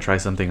they can't try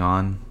something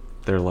on.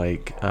 They're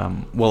like,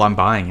 "Well, I'm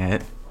buying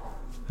it,"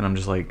 and I'm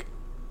just like,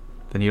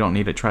 "Then you don't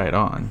need to try it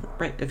on."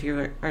 Right. If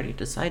you already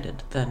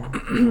decided,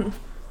 then.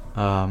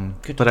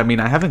 But I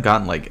mean, I haven't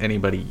gotten like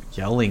anybody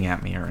yelling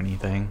at me or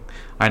anything.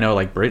 I know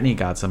like Brittany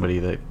got somebody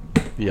that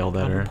yelled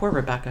at her. Poor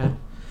Rebecca.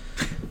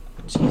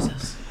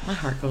 Jesus, my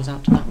heart goes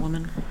out to that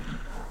woman.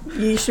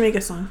 You should make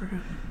a song for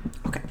her.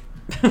 Okay.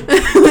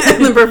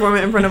 And then perform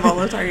it in front of all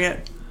the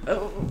Target.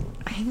 Oh,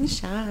 I'm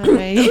shy.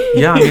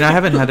 Yeah, I mean, I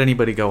haven't had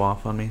anybody go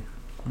off on me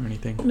or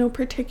anything. No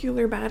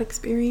particular bad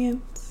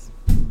experience.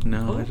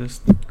 No, I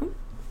just.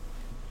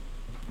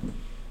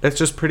 It's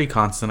just pretty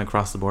constant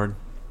across the board.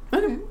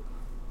 Okay.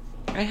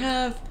 I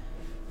have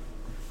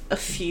a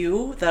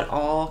few that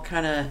all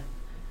kind of,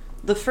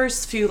 the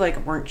first few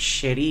like weren't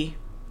shitty,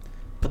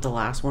 but the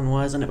last one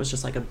was, and it was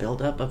just like a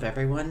buildup of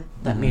everyone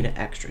that made it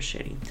extra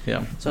shitty.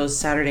 Yeah. So it was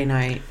Saturday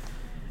night,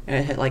 and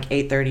it hit like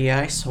 8:30.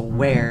 I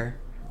swear,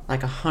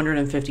 like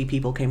 150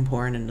 people came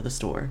pouring into the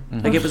store.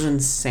 Like it was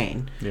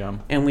insane. Yeah.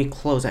 And we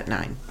close at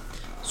 9.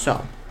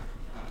 So,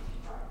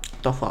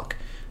 the fuck.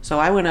 So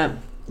I went up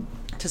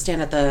to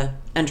stand at the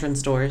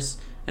entrance doors.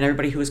 And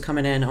everybody who was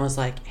coming in, I was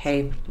like,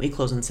 hey, we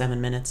close in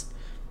 7 minutes.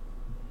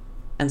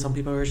 And some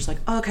people were just like,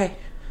 oh, okay.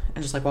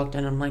 And just like walked in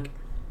and I'm like,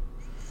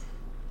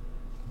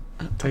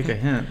 Take a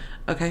hint.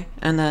 Okay.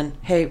 And then,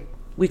 hey,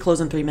 we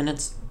close in 3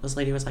 minutes. This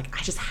lady was like,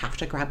 I just have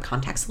to grab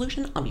contact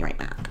solution. I'll be right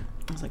back.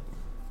 I was like,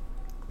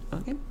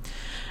 okay.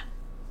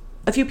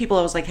 A few people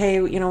I was like, hey,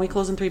 we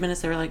close in 3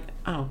 minutes. They were like,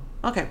 oh,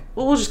 okay.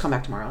 Well, we'll just come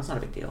back tomorrow. It's not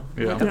a big deal.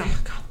 Yeah. I'm like, okay,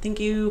 God, thank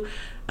you.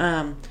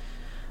 But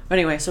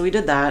anyway, so we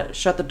did that,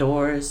 shut the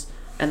doors.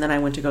 And then I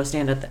went to go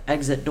stand at the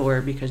exit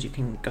door because you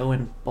can go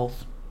in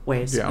both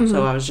ways. Yeah.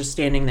 So I was just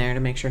standing there to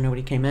make sure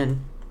nobody came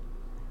in.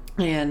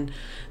 And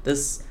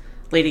this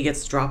lady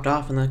gets dropped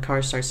off and the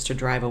car starts to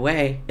drive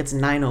away. It's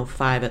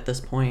 9:05 at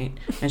this point,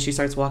 and she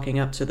starts walking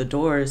up to the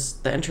doors,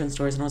 the entrance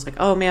doors, and I was like,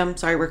 oh, ma'am,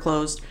 sorry, we're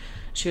closed.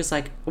 She was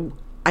like,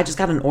 I just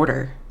got an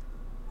order.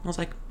 I was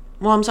like,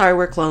 well, I'm sorry,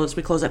 we're closed.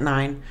 We close at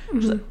 9.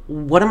 She's like,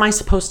 what am I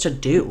supposed to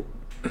do?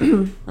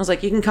 I was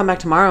like, you can come back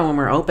tomorrow when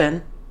we're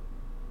open.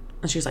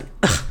 And she was like,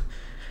 ugh.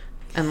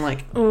 And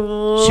like,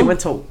 she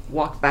went to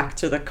walk back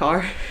to the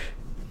car,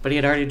 but he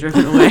had already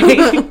driven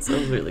away. So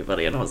it was really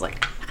funny. And I was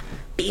like,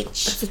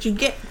 bitch. That's what you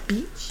get,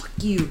 bitch. Fuck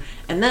you.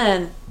 And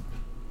then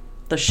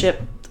the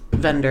ship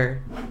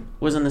vendor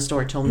was in the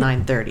store till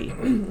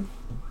 9:30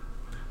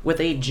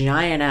 with a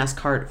giant ass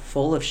cart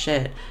full of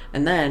shit.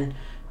 And then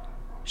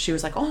she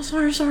was like, oh,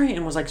 sorry.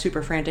 And was like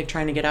super frantic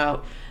trying to get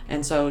out.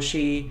 And so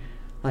she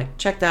like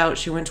checked out,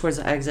 she went towards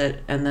the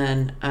exit, and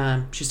then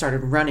she started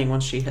running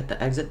once she hit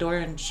the exit door,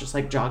 and just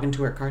like jogging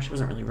to her car. She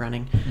wasn't really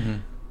running,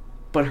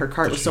 but her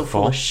cart was so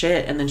full of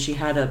shit, and then she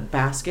had a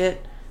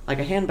basket, like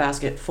a hand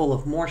basket full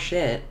of more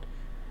shit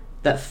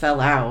that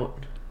fell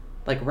out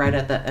like right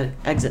at the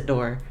exit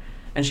door,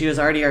 and she was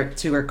already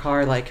to her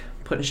car like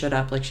putting shit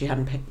up like she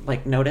hadn't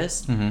like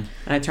noticed. And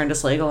I turned to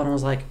Slagle and I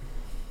was like,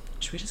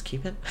 should we just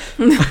keep it?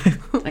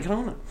 Like I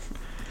don't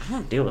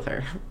want to deal with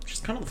her.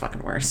 She's kind of the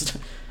fucking worst.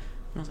 And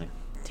I was like,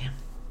 damn,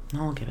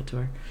 I'll give it to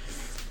her.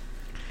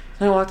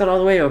 And I walked out all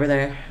the way over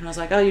there, and I was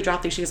like, oh, you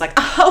dropped these. She was like,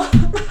 oh,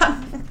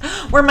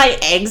 were my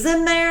eggs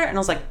in there? And I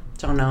was like,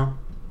 don't know.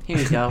 Here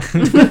you go.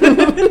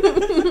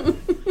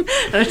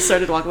 And I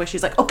started walking away.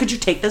 She's like, oh, could you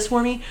take this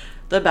for me?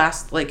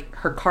 Like,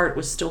 her cart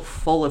was still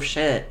full of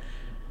shit.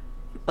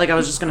 Like, I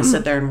was just going to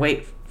sit there and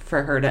wait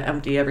for her to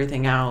empty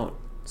everything out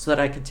so that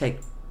I could take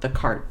the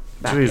cart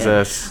back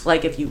Jesus. in.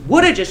 Like, if you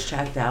would have just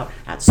checked out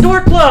at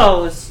store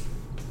close.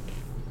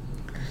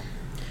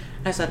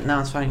 I said, no,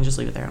 it's fine. Just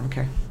leave it there. I don't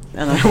care.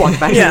 And then I walked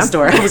back to the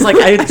store. I was like,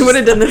 I would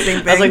have done the same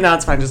thing. I was like, no,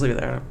 it's fine. Just leave it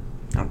there.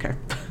 I don't care.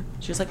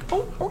 She was like,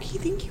 oh, okay,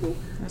 thank you.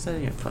 I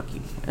said, yeah, fuck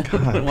you. God,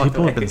 Walked people have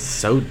away. been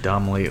so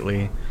dumb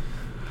lately.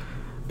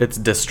 It's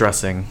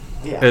distressing.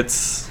 Yeah.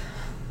 It's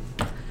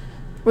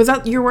Was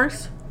that your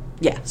worst?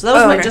 Yeah, so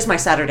that was okay. just my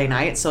Saturday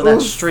night. So that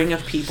Oof. string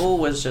of people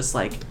was just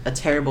like a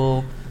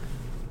terrible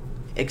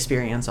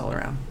experience all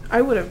around.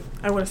 I would have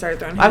started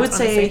throwing hands, I would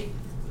say honestly.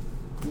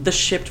 the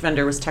Shipt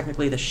vendor was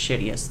technically the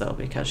shittiest though,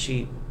 because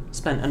she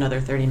spent another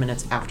 30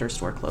 minutes after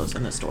store closed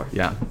in the store.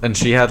 yeah, and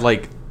she had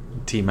like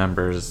team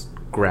members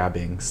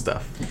grabbing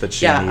stuff that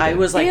she needed. I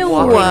was like Ew.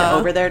 walking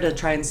over there to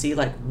try and see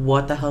like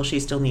what the hell she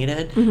still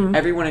needed. Mm-hmm.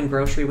 Everyone in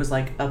grocery was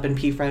like up in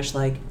P-Fresh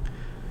like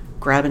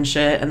grabbing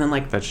shit and then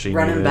like that she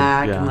running needed,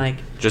 back yeah. and like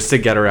just to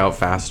get her out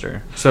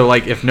faster. So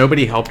like if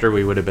nobody helped her,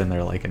 we would have been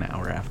there like an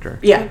hour after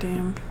yeah.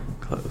 Damn.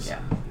 close. Yeah.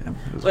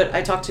 it was- But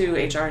I talked to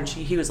HR and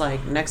he was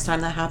like, next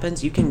time that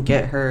happens, you can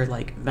get her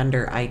like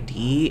vendor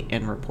ID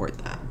and report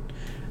that.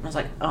 And I was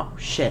like, oh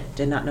shit,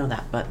 did not know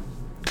that, but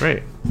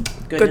great.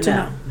 good to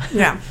know.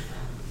 Yeah.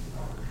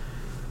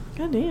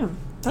 God damn.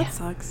 That Yeah.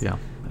 sucks. Yeah.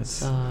 It's,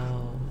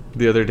 So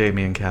the other day,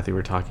 me and Kathy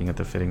were talking at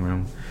the fitting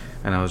room,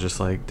 and I was just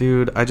like,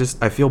 dude, I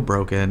feel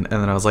broken.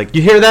 And then I was like,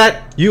 you hear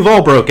that? You've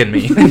all broken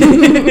me.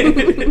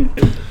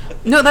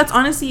 No, that's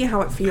honestly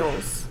how it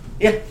feels.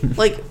 yeah.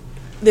 Like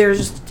they're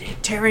just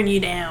tearing you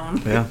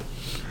down. Yeah.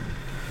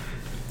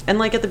 And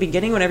like at the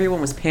beginning when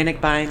everyone was panic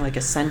buying like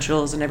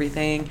essentials and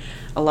everything,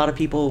 a lot of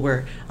people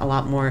were a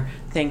lot more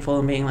thankful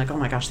and being like, oh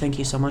my gosh, thank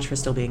you so much for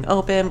still being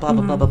open, blah,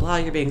 blah, blah, blah, blah.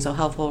 You're being so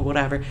helpful,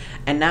 whatever.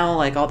 And now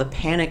like all the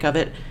panic of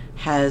it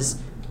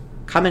has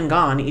come and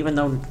gone, even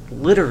though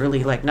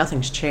literally like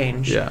nothing's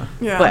changed. Yeah.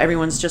 Yeah. But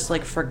everyone's just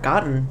like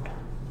forgotten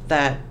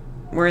that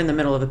we're in the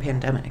middle of a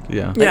pandemic.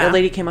 Yeah. Like Yeah. a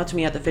lady came up to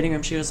me at the fitting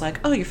room. She was like,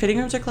 oh, your fitting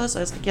rooms are closed?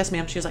 I was like, yes,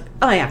 ma'am. She was like,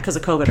 oh yeah, because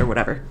of COVID or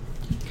whatever.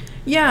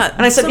 Yeah.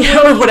 And I said, yeah,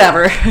 somebody- or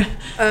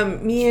whatever.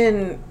 Me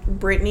and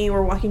Brittany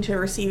were walking to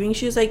receiving.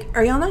 She was like,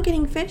 are y'all not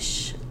getting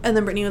fish? And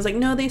then Brittany was like,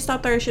 no, they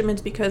stopped our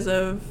shipments because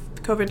of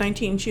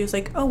COVID-19. She was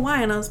like, oh,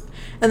 why? And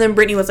then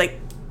Brittany was like,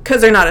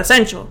 because they're not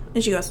essential.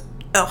 And she goes,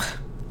 oh.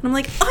 And I'm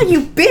like, oh,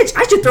 you bitch.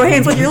 I should throw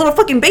hands with your little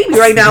fucking baby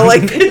right now.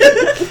 Like,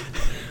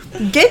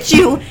 get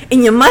you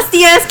and your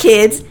musty ass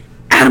kids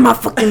out of my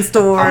fucking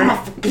store.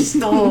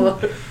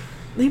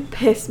 They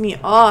pissed me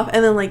off.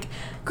 And then, like,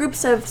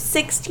 groups of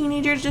 6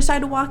 teenagers decide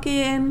to walk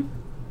in.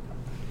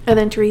 And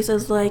then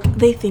Teresa's like,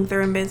 they think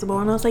they're invincible.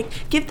 And I was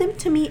like, give them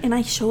to me and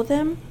I'll show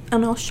them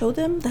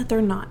that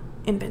they're not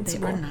They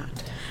invincible. were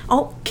not.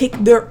 I'll kick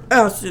their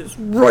asses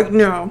right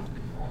now.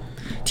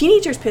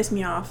 Teenagers piss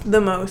me off the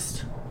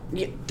most.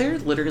 Yeah, they're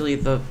literally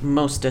the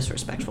most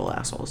disrespectful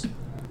assholes.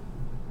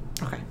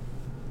 Okay.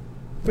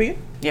 Were you?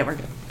 Yeah, we're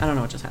good. I don't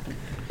know what just happened.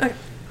 Okay.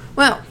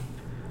 Well,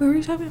 what were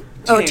we talking about?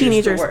 Teenagers,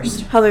 Teenagers. the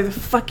worst. How they're the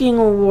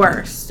fucking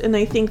worst. And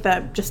they think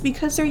that just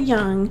because they're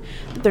young,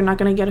 that they're not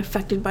going to get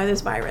affected by this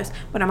virus.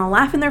 But I'm going to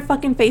laugh in their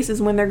fucking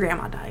faces when their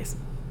grandma dies.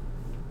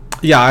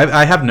 Yeah,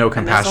 I have no that's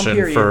on compassion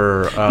period.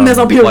 for That's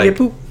on period, like,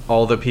 poop.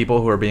 all the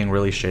people who are being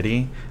really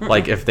shitty.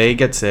 Like, if they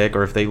get sick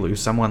or if they lose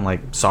someone,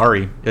 like,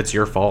 sorry, it's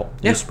your fault.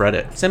 Yeah. You spread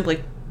it.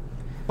 Simply.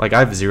 Like, I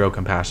have zero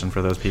compassion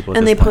for those people. At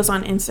And this they point. post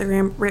on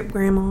Instagram, rip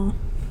grandma.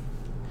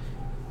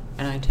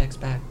 And I text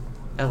back,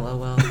 LOL.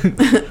 LOL.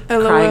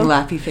 Crying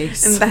laughy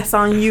face. And that's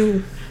on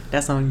you.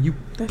 That's on you.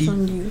 That's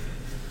on you.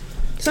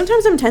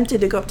 Sometimes I'm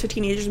tempted to go up to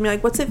teenagers and be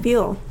like, what's it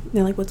feel? And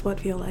they're like, what's what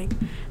feel like?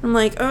 I'm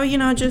like, oh,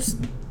 just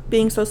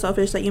being so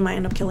selfish that you might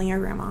end up killing your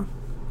grandma.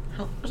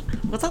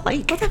 What's that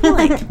like? What's that feel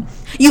like?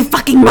 You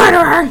fucking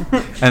murderer!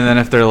 And then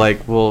if they're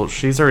like, well,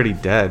 she's already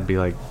dead, be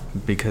like,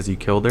 because you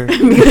killed her?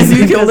 Because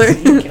you killed her.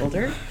 You killed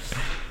her?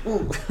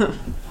 Ooh.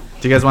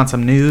 Do you guys want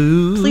some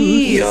news?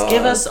 Please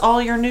give us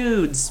all your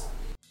nudes.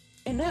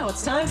 And now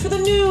it's time for the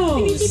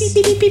news.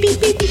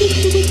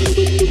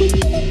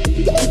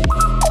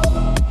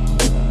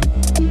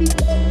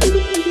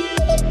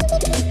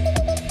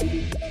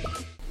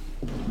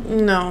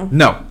 No.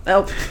 No.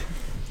 Oh,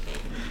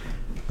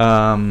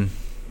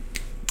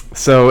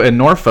 So in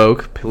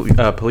Norfolk,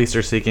 police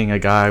are seeking a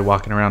guy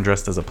walking around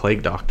dressed as a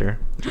plague doctor.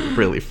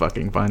 Really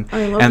fucking fun.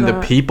 I love and the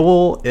that.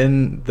 people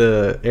in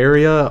the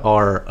area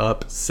are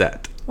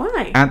upset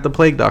Why? at the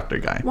plague doctor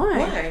guy.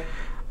 Why?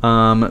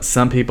 why?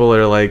 Some people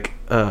are like,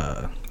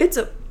 It's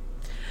a...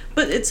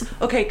 But it's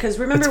okay because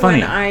remember It's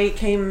when funny. I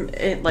came,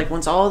 like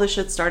once all the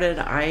shit started,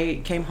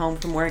 I came home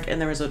from work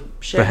and there was a The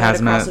shithead across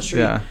hazmat, the street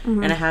yeah.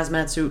 in a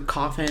hazmat suit,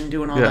 coughing,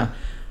 doing all Yeah. that.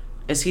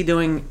 Is he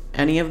doing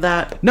any of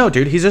that? no,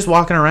 dude, he's just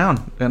walking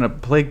around in a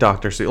plague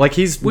doctor suit. Like,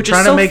 he's Which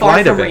trying is so to make far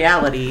light from of it.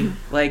 reality.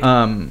 Like,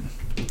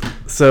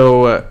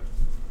 So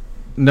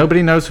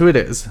nobody knows who it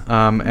is.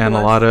 And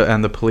What?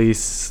 and the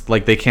police,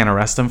 like, they can't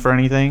arrest him for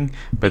anything,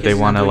 but they he's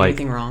not want to, doing like,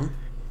 anything wrong.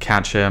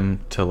 catch him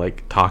to,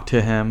 like, talk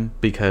to him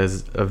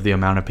because of the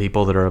amount of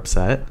people that are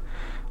upset.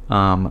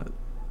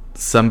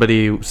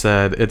 Somebody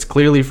said it's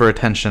clearly for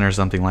attention or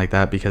something like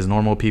that because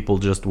normal people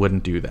just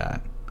wouldn't do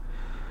that.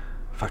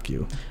 Fuck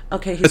you.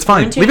 Okay, he's It's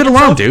fine. quarantining Leave it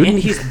alone, himself dude. And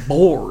he's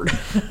bored.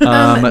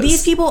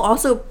 these people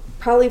also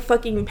probably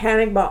fucking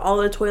panic bought all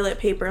the toilet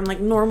paper, and like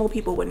normal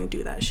people wouldn't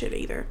do that shit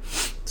either.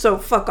 So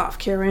fuck off,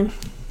 Karen.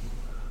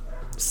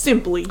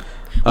 Simply.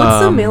 What's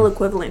the Um, male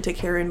equivalent to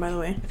Karen, by the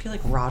way? I feel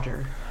like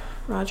Roger.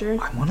 Roger?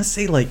 I want to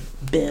say like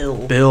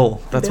Bill.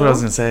 Bill. That's what I was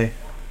Bill? gonna say.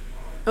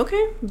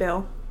 Okay,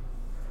 Bill.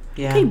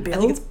 Yeah. Okay, I Bill.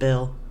 think it's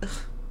Bill. Ugh.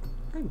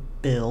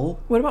 Bill.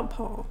 What about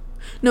Paul?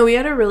 No, we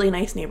had a really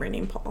nice neighbor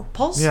named Paul.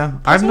 Paul's. Yeah,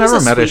 Paul's I've always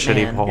never met a sweet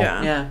shitty man. Paul.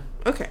 Yeah. Yeah.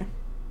 Okay,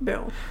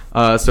 Bill.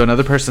 So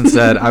another person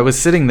said, I was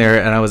sitting there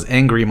and I was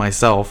angry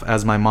myself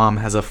as my mom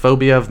has a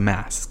phobia of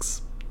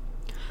masks.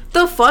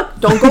 The fuck?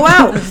 Don't go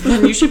out.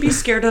 Then you should be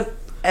scared of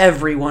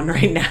everyone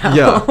right now.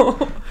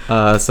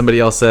 Yeah. Somebody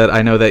else said,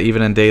 I know that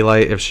even in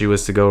daylight, if she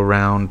was to go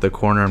around the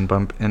corner and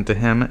bump into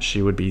him,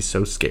 she would be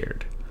so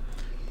scared.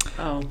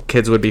 Oh.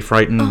 Kids would be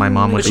frightened. My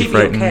mom would But be she'd be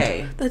frightened.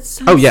 okay. That's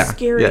so Oh, yeah.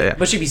 scary. Yeah, yeah.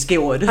 But she'd be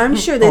scared. I'm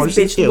sure Oh, this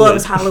she's bitch scared.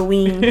 loves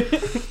Halloween.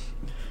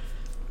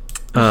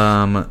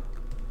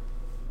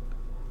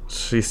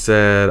 She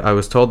said, I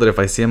was told that if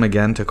I see him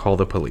again to call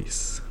the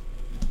police.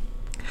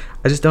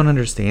 I just don't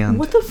understand.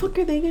 What the fuck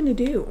are they gonna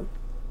do?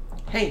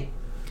 Hey,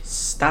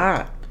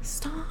 stop.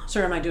 Stop.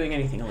 Sir, am I doing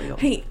anything illegal?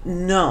 Hey.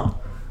 No.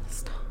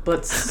 Stop.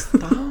 But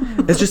stop.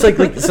 It's just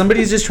like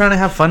somebody's just trying to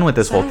have fun with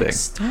this whole thing.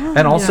 Stop.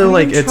 And also, You're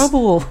like, in it's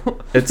trouble.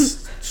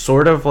 it's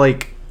sort of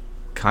like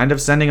kind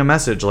of sending a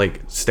message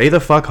like, stay the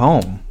fuck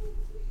home.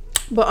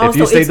 But also, If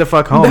you stayed it's the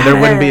fuck home, there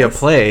wouldn't be a badass.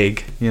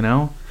 plague, you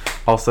know?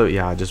 Also,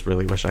 yeah, I just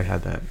really wish I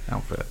had that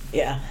outfit.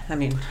 Yeah, I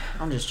mean,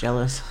 I'm just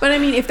jealous. But I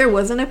mean, if there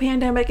wasn't a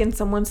pandemic and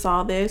someone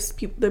saw this,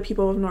 the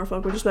people of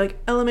Norfolk would just be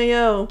like,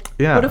 LMAO.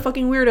 Yeah. What a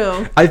fucking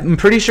weirdo. I'm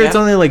pretty sure it's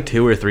Yeah. only like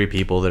 2 or 3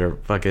 people that are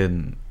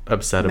fucking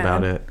upset Mad.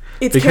 about it.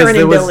 It's Because Karen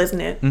there and was- Bill,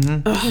 isn't it?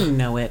 Mhm. You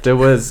know it. There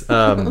was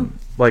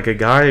like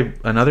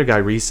another guy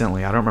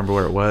recently, I don't remember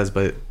where it was,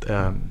 but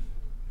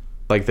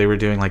like they were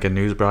doing like a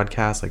news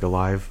broadcast, like a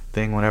live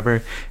thing,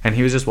 whatever, and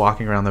he was just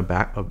walking around the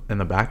back in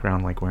the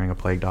background like wearing a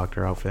plague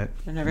doctor outfit.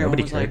 And everyone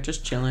Nobody was cared. like,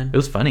 just chilling. It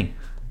was funny.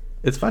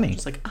 It's funny.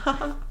 Just like,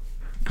 ah.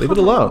 Leave it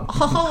alone.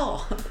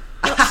 Oh.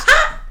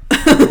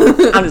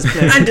 I'm just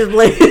playing. I'm just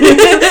like,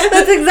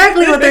 that's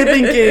exactly what they're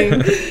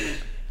thinking.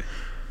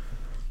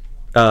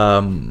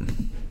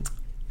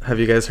 Have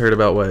you guys heard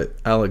about what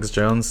Alex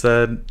Jones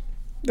said?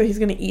 But he's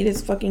gonna eat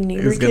his fucking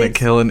neighbor He's gonna kids?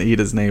 kill and eat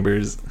his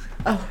neighbors.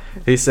 Oh.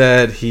 He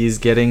said he's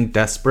getting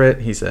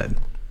desperate. He said,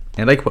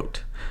 and I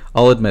quote,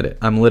 I'll admit it.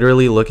 I'm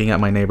literally looking at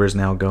my neighbors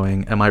now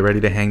going, am I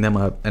ready to hang them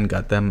up and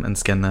gut them and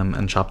skin them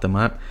and chop them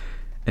up?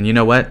 And you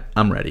know what?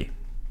 I'm ready.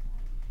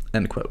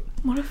 End quote.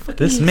 What a fucking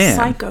This man-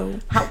 psycho.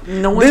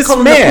 No one's This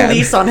calling man- the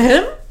police on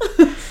him?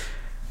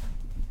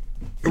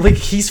 Like,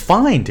 he's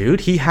fine,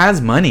 dude. He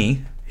has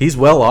money. He's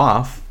well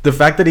off. The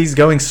fact that he's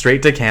going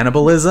straight to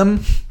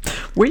cannibalism,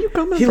 Where you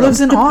coming he from? lives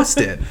in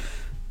Austin.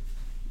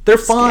 They're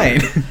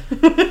fine.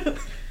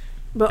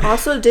 But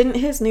also, didn't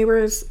his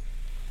neighbors,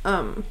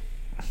 I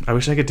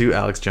wish I could do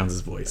Alex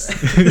Jones's voice.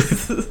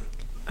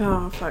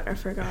 oh fuck, I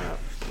forgot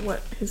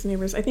what his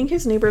neighbors. I think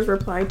his neighbors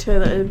replied to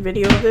the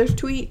video of their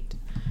tweet,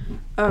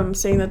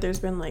 saying that there's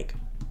been like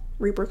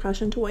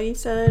repercussion to what he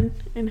said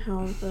and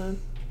how the.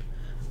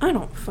 I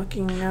don't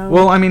fucking know.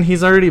 Well, I mean,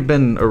 he's already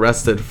been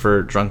arrested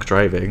for drunk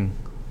driving,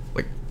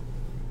 like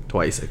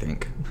twice, I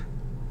think.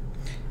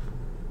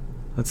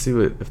 Let's see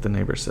if the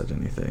neighbor said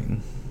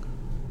anything.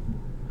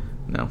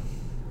 No.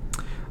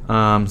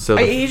 So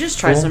He just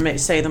tries fool- to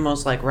say the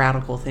most like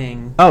radical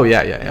thing, Oh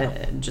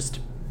yeah. just to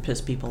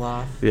piss people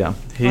off. Yeah.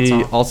 That's He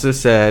all. also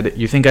said,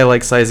 "You think I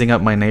like sizing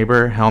up my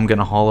neighbor? How I'm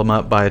gonna haul him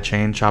up by a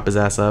chain, chop his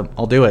ass up?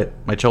 I'll do it.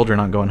 My children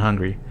aren't going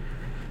hungry."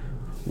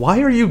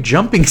 Why are you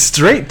jumping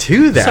straight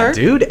to that, Sir?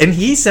 dude? And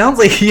he sounds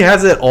like he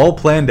has it all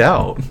planned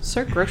out.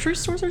 Sir, grocery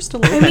stores are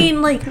still I open.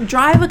 mean, like,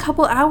 drive a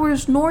couple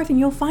hours north and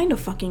you'll find a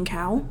fucking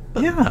cow.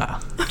 Yeah.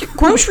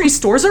 grocery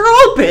stores are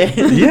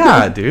open.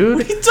 Yeah, dude.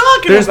 What are you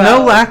talking There's about?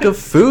 no lack of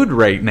food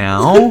right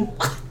now.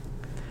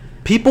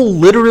 People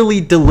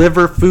literally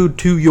deliver food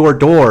to your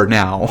door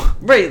now.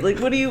 Right, like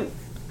what are you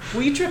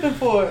tripping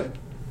for?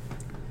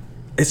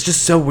 It's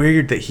just so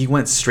weird that he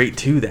went straight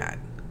to that.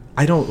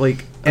 I don't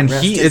like, and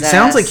Arrest it his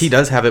sounds like ass. he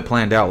does have it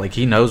planned out. Like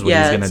he knows what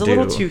Yeah, he's gonna it's a do.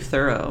 little too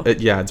thorough.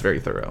 Yeah, it's very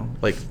thorough.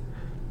 Like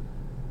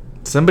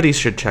somebody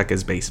should check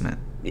his basement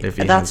if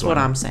he That's has what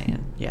one. I'm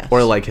saying. Yeah.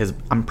 Or like his.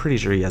 I'm pretty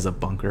sure he has a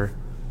bunker.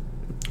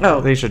 oh,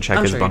 They should check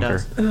I'm his sure he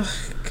bunker.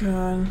 does. Ugh,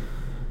 God.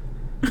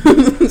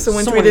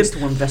 Someone Someone needs tweeted,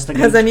 to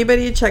investigate. has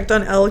anybody checked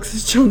on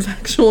Alex Jones'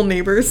 actual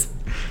neighbors?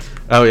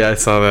 Oh yeah, I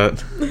saw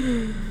that.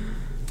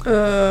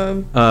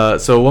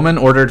 So a woman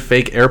ordered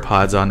fake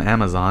AirPods on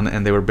Amazon,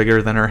 and they were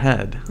bigger than her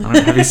head.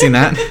 Have you seen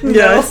that?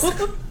 Yes.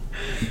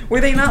 Were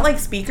they not like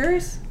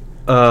speakers?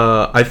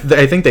 I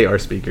think they are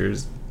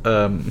speakers.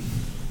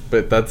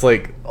 But that's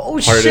like Oh,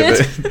 part shit.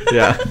 of it.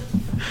 Yeah,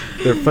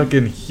 they're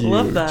fucking huge.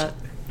 Love that.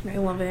 I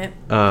love it.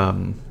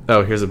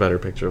 Oh, here's a better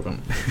picture of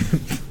them.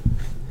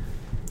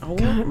 Oh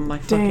God my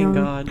damn. fucking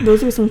god.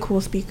 Those are some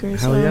cool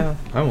speakers. Hell though. yeah,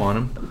 I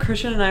want them.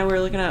 Christian and I were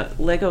looking at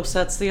Lego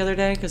sets the other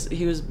day because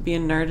he was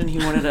being nerd and he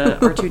wanted a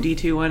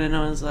R2D2 one, and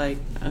I was like,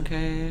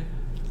 okay,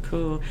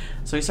 cool.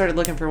 So he started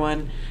looking for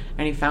one,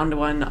 and he found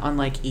one on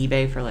like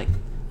eBay for like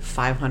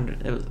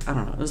 $500. It was, I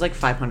don't know. It was like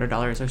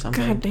 $500 or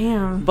something. God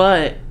damn.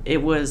 But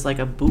it was like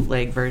a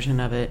bootleg version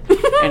of it,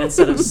 and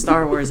instead of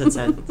Star Wars, it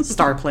said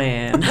Star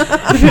Plan.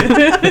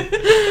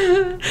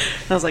 I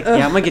was like,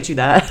 yeah, I'm gonna get you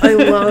that. I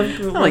love I'm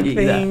gonna bootleg get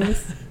you that.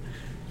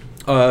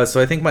 things.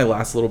 So I think my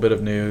last little bit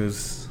of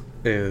news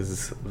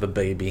is the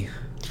baby.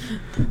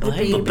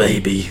 Baby.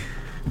 Baby.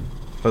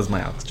 That was my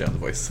Alex Jones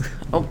voice.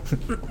 Oh,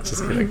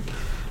 Just kidding.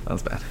 That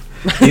was bad.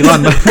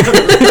 Elon.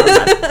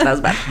 that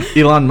was bad.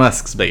 Elon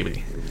Musk's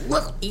baby.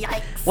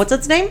 Yikes. What's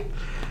its name?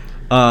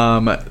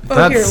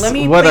 That's here, let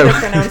me what play I the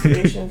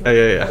pronunciation.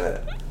 yeah.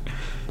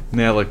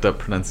 Yeah, I looked up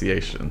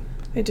pronunciation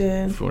I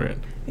did. for it.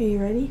 Are you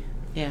ready?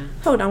 Yeah.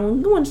 Hold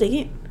on 1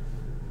 second.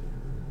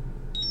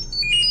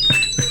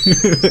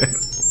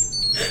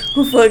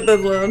 Oh fuck,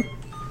 that's loud.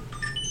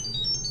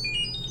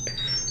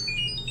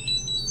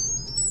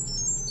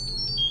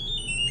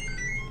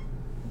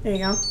 There you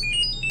go.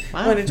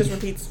 Wow. Oh, and it just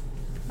repeats.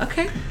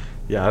 Okay.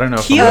 Yeah, I don't know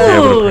if I'm gonna be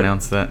able to Cute.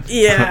 pronounce that.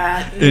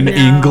 Yeah. In no.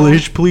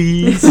 English,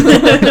 please.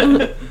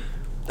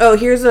 Oh,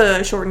 here's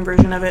a shortened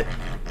version of it.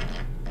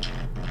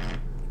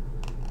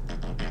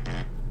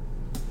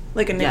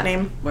 Like a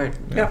nickname. Yeah. Word.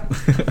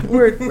 Yep.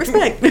 Word.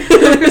 Respect.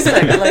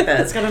 Respect. I like that.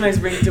 It's got a nice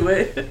ring to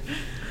it.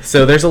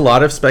 So there's a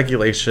lot of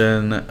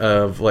speculation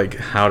of like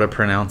how to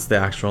pronounce the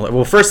actual.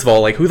 Well, first of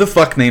all, like who the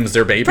fuck names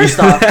their baby? First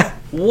off,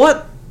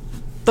 what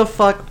the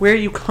fuck? Where are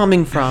you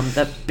coming from?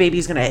 That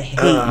baby's gonna hate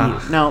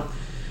you. No,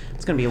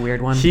 it's gonna be a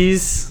weird one.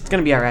 he's It's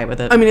gonna be all right with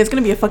it. I mean, it's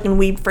gonna be a fucking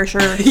weeb for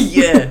sure.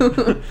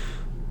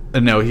 Yeah.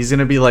 no, he's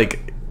gonna be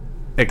like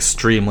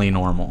extremely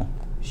normal.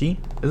 He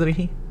is it a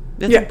he?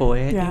 It's a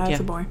boy. I Yeah, think, it's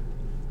a boy.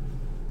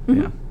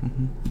 Yeah.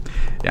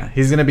 Yeah,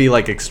 he's gonna be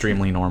like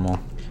extremely normal.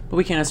 But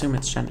we can't assume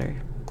it's gender.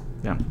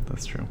 Yeah,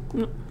 that's true.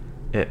 Mm.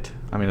 It.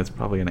 I mean, it's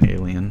probably an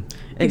alien.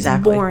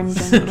 Exactly. Born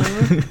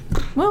gender.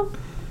 Well,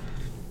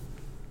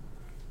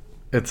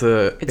 It's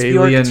a It's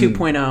alien Bjork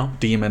 2.0.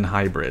 demon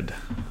hybrid.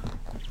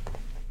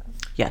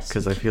 Yes.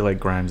 Because I feel like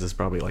Grimes is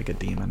probably like a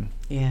demon,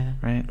 Yeah.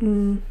 right?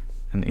 And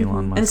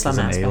Elon Musk In is some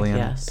an aspect, alien.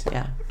 yes.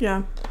 Yeah.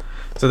 yeah.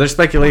 So there's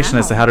speculation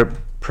as to Wow. how to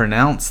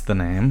pronounce the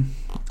name.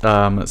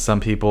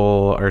 Some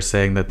people are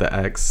saying that the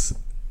X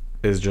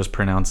is just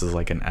pronounced as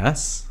like an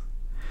S.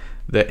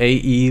 The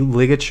AE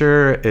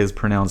ligature is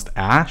pronounced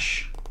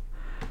Ash.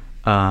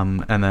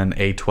 And then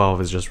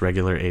A12 is just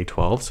regular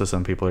A12. So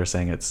some people are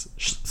saying it's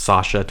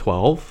Sasha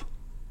 12.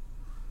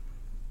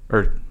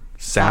 Or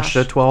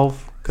Sasha Sash.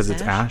 12. Because it's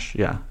Sash? Ash.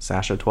 Yeah,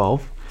 Sasha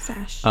 12.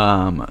 Sash.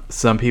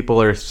 Some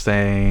people are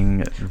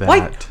saying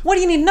that... Why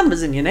do you need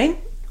numbers in your name?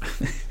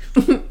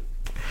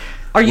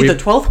 Are you We- the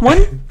 12th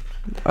one?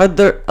 Are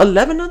there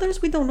 11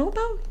 others we don't know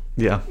about?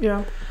 Yeah,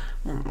 yeah.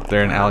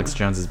 they're in Alex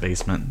Jones's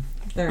basement.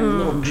 They're in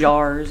little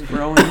jars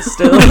growing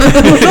still.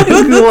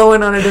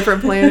 Glowing on a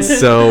different planet.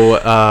 So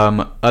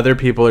other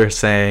people are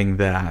saying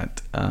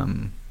that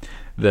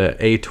the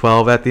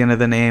A12 at the end of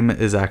the name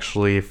is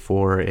actually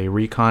for a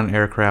recon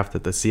aircraft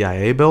that the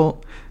CIA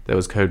built that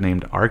was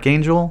codenamed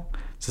Archangel.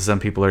 So some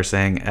people are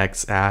saying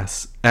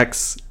X-Ash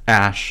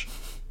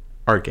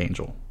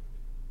Archangel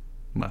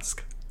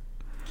Musk.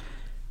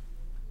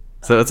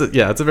 So it's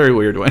a very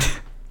weird one.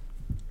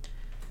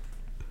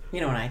 You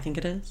know what I think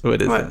it is?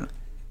 What is What? it?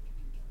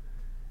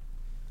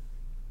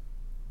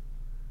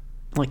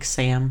 Like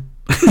Sam.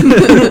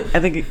 I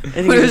think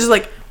It was just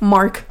like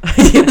Mark.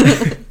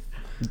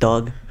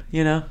 Doug,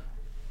 you know?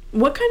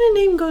 What kind of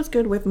name goes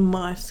good with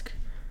Musk?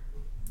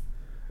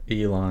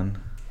 Elon.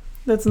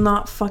 That's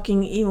not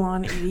fucking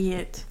Elon,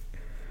 idiot.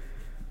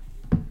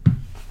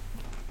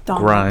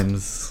 Donald.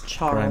 Grimes.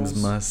 Charles.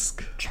 Grimes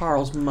Musk.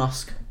 Charles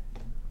Musk.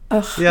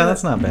 Ugh, Yeah,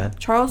 that's not bad.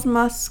 Charles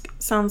Musk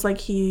sounds like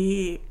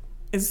he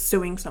is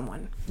suing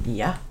someone.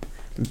 Yeah.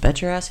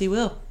 Bet your ass he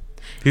will.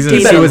 He's You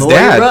gonna better sue his lawyer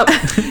dad. up.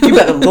 You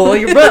better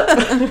lawyer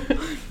up.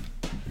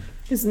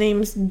 His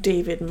name's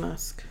David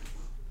Musk.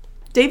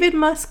 David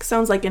Musk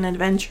sounds like an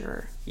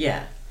adventurer.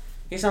 Yeah.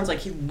 He sounds like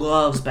he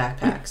loves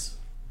backpacks.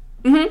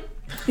 Mm-hmm.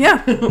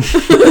 Yeah.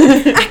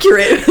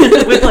 Accurate.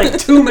 With like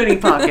too many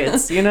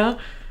pockets, you know?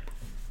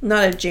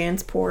 Not a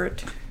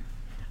Jansport.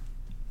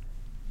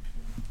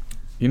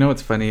 You know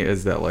what's funny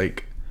is that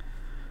like,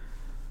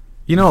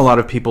 you know, a lot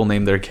of people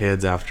name their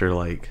kids after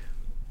like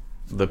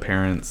the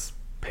parents'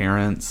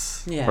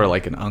 Yeah. or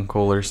like an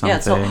uncle or something.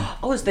 Yeah,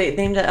 so they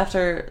named it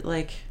after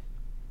like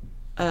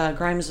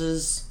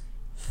Grimes's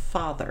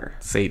father.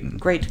 Satan.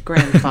 Great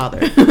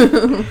grandfather.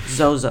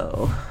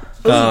 Zozo.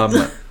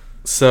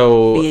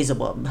 So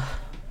Beelzebub.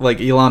 like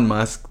Elon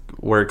Musk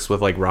works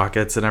with like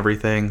rockets and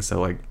everything, so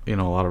like, you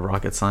know, a lot of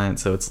rocket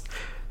science. So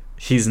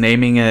he's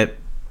naming it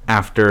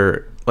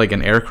after like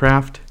an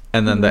aircraft,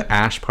 and then the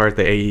Ash part,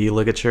 the AE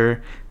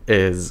ligature,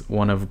 is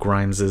one of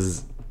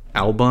Grimes's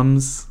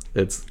albums.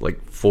 It's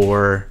like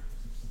for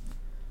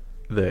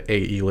the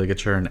AE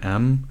ligature and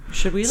M.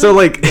 Should we So,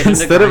 like, get into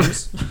instead of-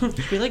 Grimes?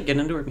 Should we like get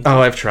into her music?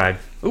 Oh, I've tried.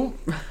 Ooh.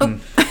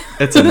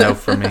 It's a no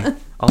for me.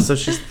 Also,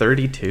 she's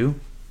 32.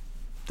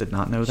 Did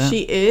not know that. She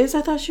is?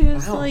 I thought she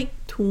was Wow. like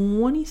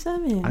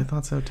 27. I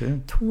thought so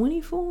too.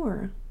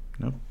 24.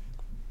 Nope.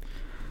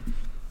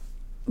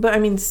 But I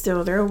mean,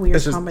 still, they're a weird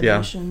It's just- yeah.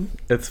 combination.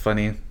 It's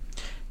funny.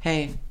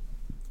 Hey,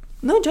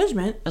 No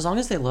judgment. as long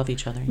as they love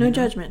each other. No you know?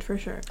 judgment for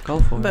sure. Go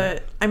for it.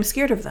 But I'm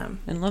scared of them.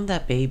 And love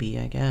that baby,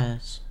 I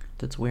guess.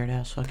 That's weird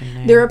ass fucking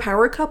name. They're a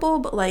power couple,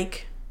 but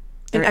like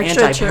They're an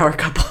anti-power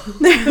couple.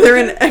 They're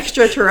an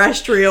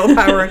extraterrestrial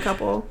power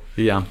couple.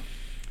 Yeah,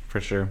 for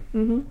sure.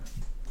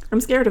 I'm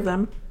scared of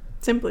them.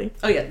 Simply.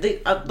 Oh yeah,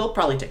 they'll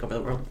probably take over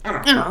the world. I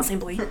don't know. Oh,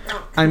 simply.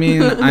 I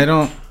mean, I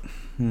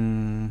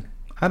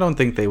don't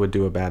think they would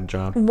do a bad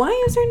job. Why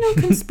is there no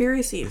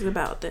conspiracies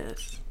about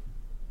this?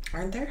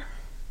 Aren't there?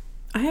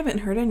 I haven't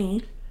heard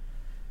any.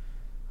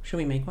 Should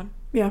we make one?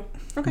 Yeah.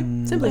 Okay.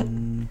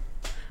 Simply.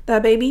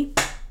 That baby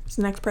is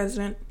the next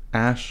president.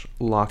 Ash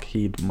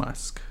Lockheed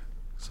Musk,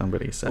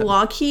 somebody said.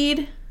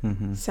 Lockheed.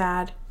 Mm-hmm.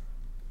 Sad.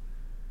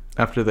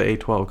 After the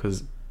A-12,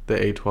 because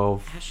the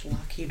A-12 Ash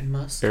Lockheed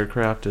Musk.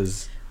 aircraft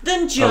is...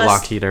 Then just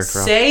Lockheed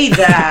aircraft. say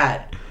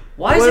that.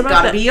 Why What is it about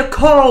gotta the- be a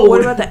code?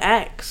 What about the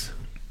X?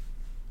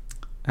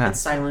 It's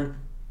silent.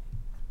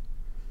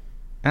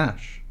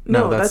 Ash.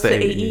 No, that's the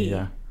AE, AE.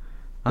 yeah.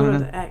 I What don't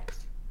about know. the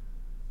X?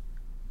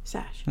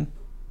 Sash.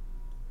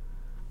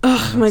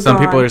 Oh my god. Some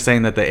people are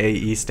saying that the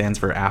AE stands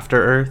for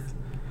After Earth.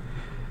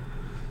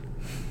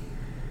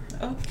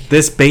 Okay.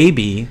 This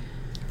baby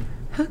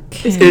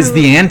is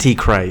the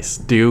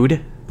Antichrist,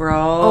 dude. Bro.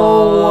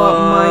 Oh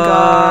my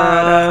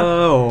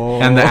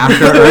god. And the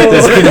After Earth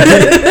is gonna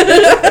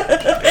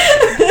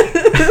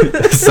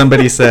be...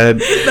 Somebody said...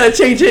 That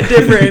changed it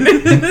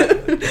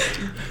different.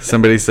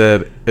 Somebody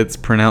said it's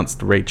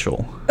pronounced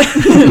Rachel.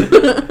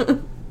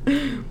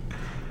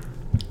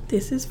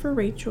 This is for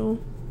Rachel.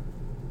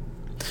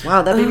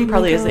 Wow, that baby Oh my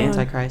probably is the God.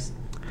 Antichrist.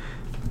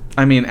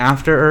 I mean,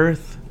 After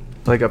Earth,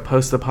 like a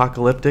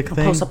post-apocalyptic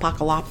thing.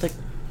 Post-apocalyptic.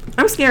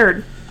 I'm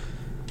scared.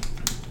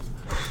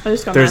 I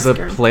just got There's a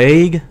scared.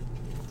 plague.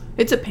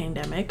 It's a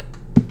pandemic.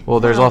 Well,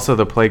 there's Wow. also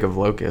the plague of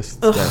locusts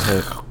Ugh, that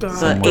hit. God. The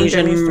somewhere.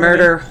 Asian Don't get me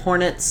murder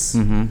hornets.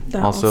 Mm-hmm.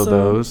 Also, also-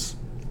 those.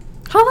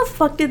 How the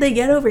fuck did they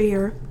get over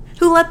here?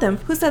 Who let them?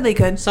 Who said they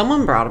could?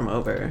 Someone brought him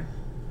over.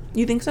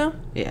 You think so?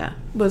 Yeah.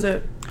 Was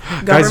it Guys, you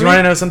want to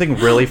government? know something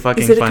really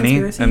fucking Is it a funny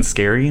conspiracy? and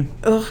scary?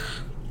 Ugh,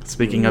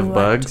 Speaking of What?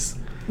 bugs,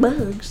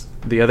 bugs.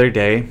 the other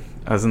day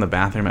I was in the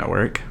bathroom at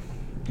work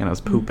and I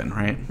was pooping,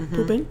 right?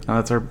 Pooping? Now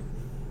that's our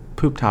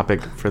poop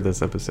topic for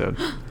this episode.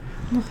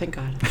 Oh, thank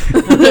God.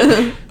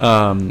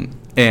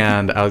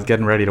 And I was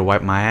getting ready to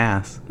wipe my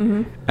ass,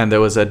 Mm-hmm. and there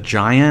was a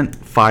giant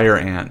fire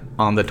ant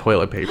on the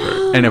toilet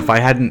paper. And if I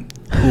hadn't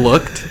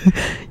looked,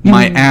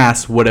 my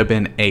ass would have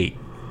been 8.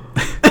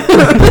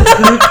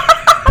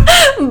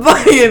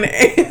 By an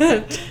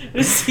ant.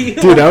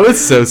 Dude, I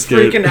was so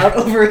scared. Freaking out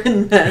over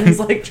in men's,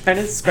 like, trying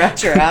to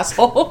scratch your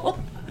asshole.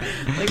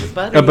 Like,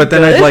 buddy. But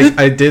then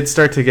I did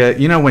start to get,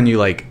 you know, when you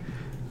like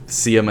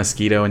see a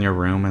mosquito in your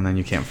room and then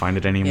you can't find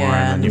it anymore,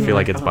 Yeah, and then you feel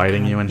like it's oh,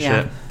 biting God. you and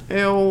Yeah. shit.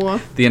 Ew.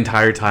 The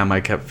entire time I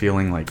kept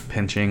feeling like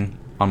pinching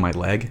on my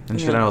leg and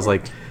shit. Yeah. I was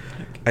like,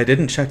 I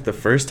didn't check the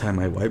first time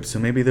I wiped, so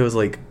maybe there was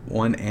like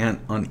one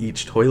ant on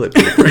each toilet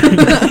paper.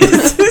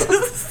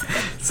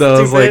 So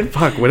I was like, Stupid.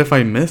 fuck, what if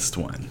I missed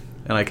one?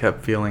 And I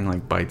kept feeling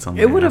like bites on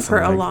my It would have ass. I'm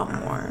hurt a like,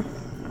 lot more.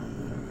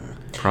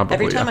 Probably.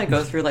 Every time yeah. I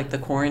go through, like, the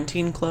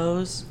quarantine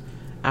clothes,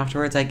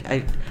 afterwards,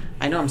 I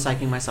know I'm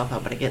psyching myself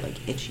out, but I get,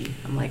 like, itchy.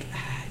 I'm like,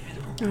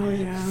 I don't. Oh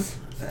yeah.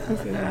 I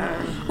feel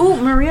that. Oh,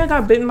 Maria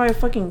got bitten by a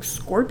fucking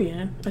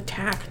scorpion.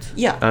 Attacked.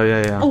 Yeah. Oh,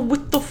 yeah, yeah. Oh,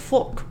 what the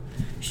fuck?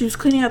 She was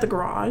cleaning out the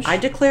garage. I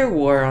declare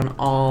war on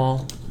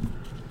all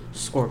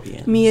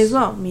scorpions. Me as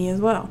well. Me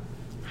as well.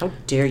 How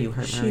dare you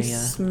hurt She Maria?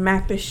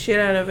 smacked the shit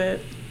out of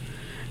it.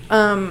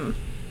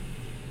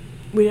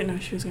 We didn't know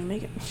she was gonna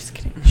make it. Just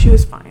kidding. She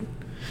was fine.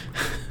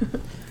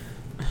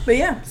 But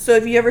yeah, so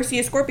if you ever see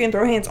a scorpion,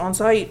 throw hands on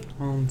sight.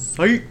 On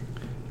site.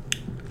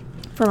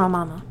 For my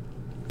mama.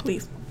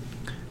 Please.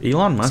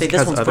 Elon Musk Say this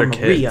has one's other for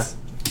Maria. kids.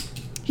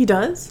 He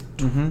does?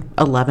 Mm-hmm.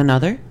 11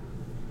 other?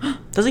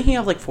 Doesn't he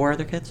have, like, 4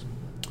 other kids?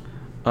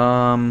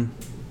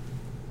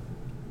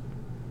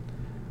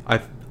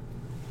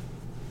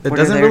 It What are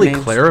doesn't their really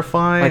names?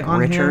 clarify Like on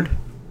Richard? here.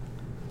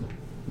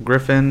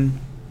 Griffin,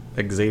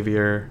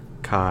 Xavier,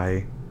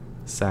 Kai,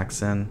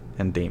 Saxon,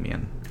 and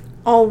Damien.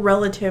 All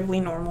relatively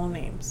normal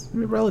names.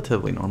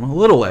 Relatively normal, a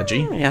little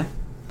edgy. Yeah.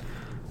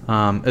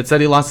 It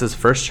said he lost his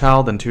first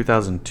child in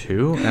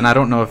 2002, and I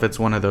don't know if it's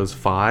one of those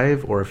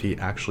 5 or if he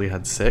actually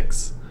had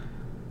 6.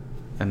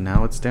 And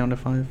now it's down to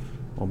 5.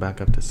 We'll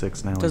back up to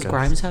 6 now. Does I guess.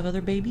 Grimes have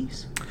other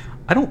babies?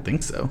 I don't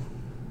think so.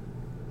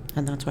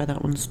 And that's why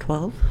that one's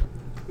 12?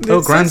 Oh,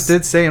 It Grimes says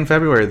did say in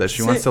February that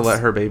she wants to 6. let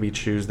her baby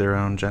choose their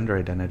own gender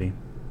identity.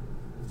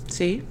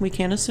 See? We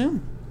can't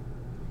assume.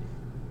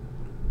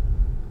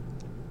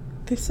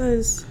 This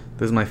says...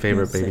 This is my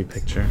favorite Yes, baby 6.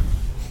 picture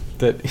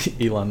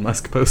that Elon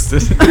Musk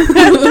posted.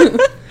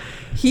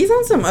 He's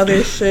on some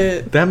other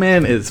shit. That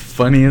man is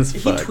funny as He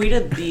fuck.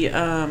 tweeted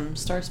the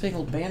Star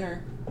Spangled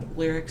Banner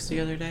lyrics the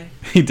other day.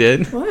 He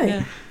did? Why?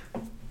 Yeah.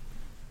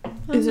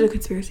 Is it a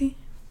conspiracy?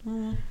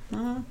 Uh,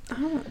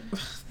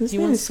 This he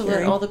man wants is to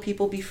scary. let all the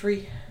people be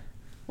free.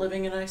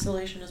 Living in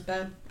isolation is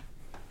bad.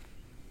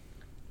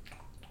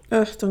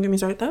 Ugh, don't get me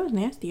started. That was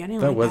nasty. I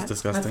didn't like that. That was I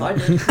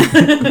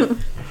disgusting.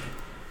 thought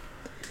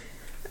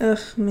Ugh,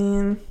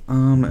 man.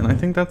 And I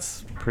think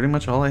that's pretty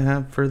much all I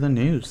have for the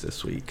news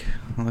this week.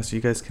 Unless you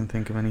guys can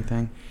think of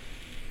anything.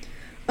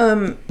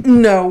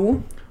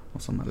 No.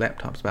 Also, my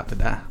laptop's about to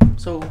die.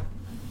 So,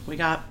 we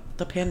got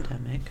the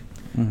pandemic.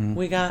 Mm-hmm.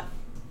 We got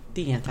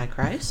the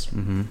Antichrist.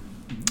 Mm-hmm.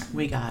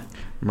 We got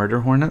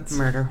Murder hornets.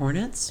 murder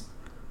hornets.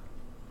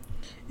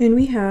 And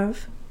we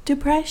have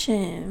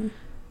depression.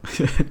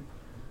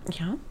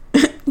 Yeah.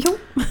 Yo.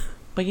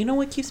 But you know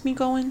what keeps me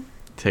going?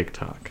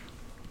 TikTok.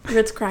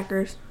 Ritz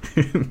crackers.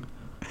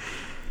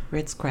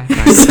 Ritz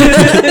crackers.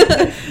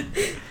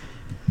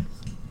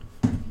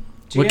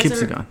 What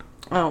keeps you going?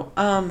 Oh,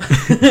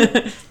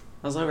 I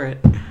was over it.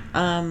 You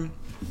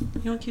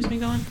know what keeps me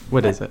going?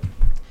 What is it?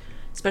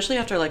 Especially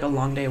after like a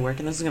long day of work,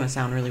 and this is gonna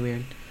sound really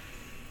weird,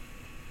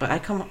 but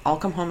I'll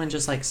come home and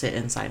just like sit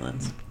in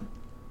silence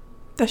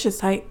That's just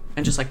tight.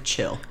 and just like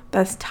chill.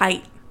 That's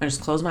tight. I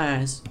just close my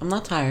eyes. I'm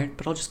not tired,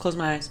 but I'll just close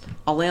my eyes.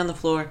 I'll lay on the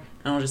floor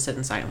and I'll just sit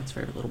in silence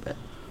for a little bit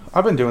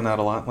I've been doing that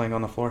a lot, laying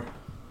on the floor.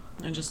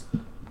 and just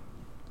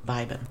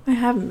vibing. I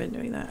haven't been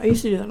doing that. I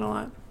used to do that a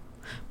lot.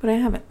 But I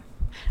haven't.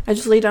 I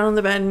just lay down on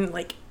the bed and,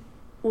 like,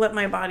 let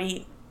my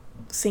body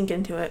sink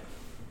into it.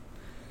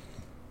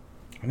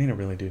 I need to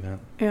really do that.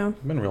 Yeah.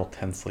 I've been real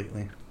tense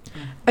lately.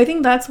 I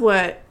think that's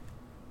what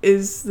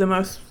is the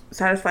most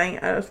satisfying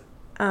out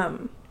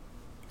of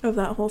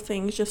that whole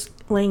thing, is just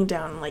laying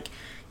down. Like,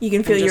 you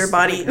can feel And your just,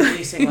 body. like,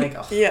 releasing, like,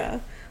 ugh. Yeah.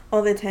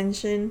 All the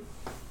tension.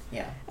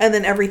 Yeah. And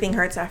then everything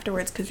hurts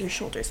afterwards because your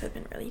shoulders have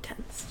been really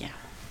tense. Yeah.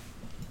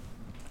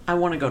 I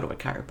want to go to a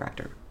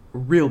chiropractor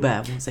real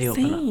bad once they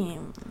open up.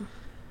 Same.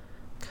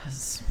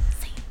 Because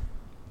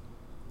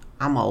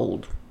I'm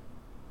old.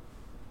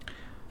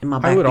 And my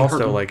back I would be also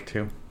hurting. like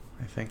to,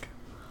 I think.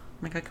 Oh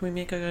my God, can we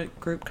make a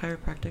group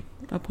chiropractic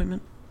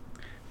appointment?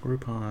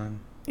 Groupon.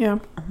 Yeah.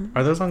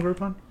 Are those on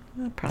Groupon?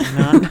 Probably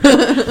not.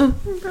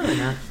 Probably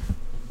not.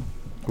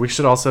 We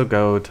should also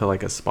go to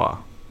like a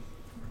spa.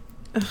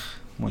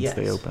 Once Yes.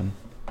 they open.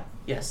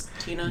 Yes,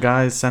 Tina.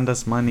 Guys, send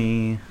us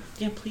money.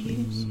 Yeah,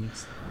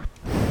 please.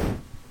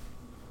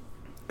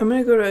 I'm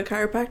going to go to a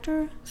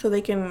chiropractor so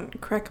they can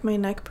crack my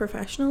neck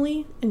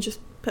professionally and just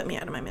put me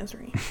out of my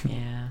misery.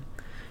 Yeah.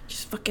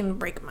 Just fucking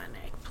break my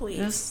neck,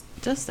 please.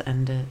 Just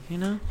end it, you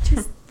know?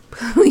 Just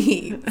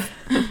please.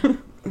 I don't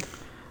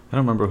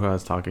remember who I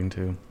was talking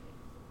to.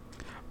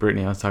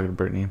 Brittany. I was talking to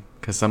Brittany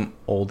because some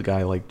old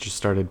guy like just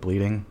started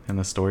bleeding in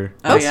the store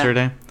Oh, yeah.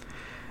 yesterday,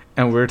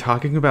 and we were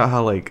talking about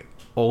how like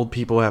old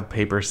people have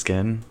paper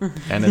skin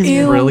and it's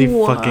Ew. really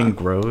fucking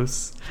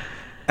gross,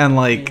 and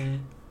like Yeah.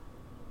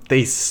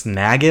 they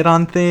snag it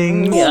on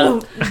things. Yeah.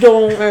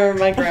 Don't remember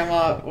my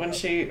grandma when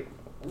she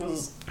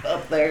was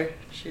up there.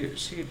 She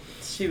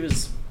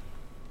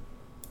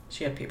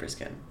had paper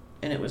skin,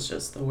 and it was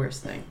just the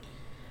worst thing.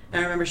 And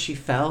I remember she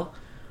fell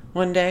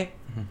one day.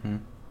 Mm-hmm.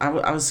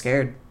 I was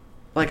scared.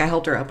 Like, I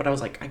helped her up, but I was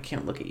like, I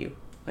can't look at you.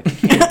 Like, I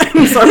can't.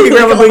 I'm sorry,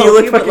 Grandma, but you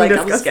look fucking like,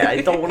 I'm disgusting. scared.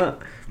 I don't want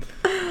to.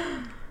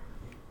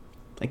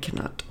 I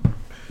cannot.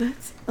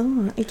 That's, I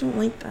don't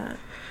like that.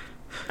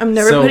 I'm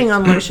never So- putting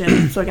on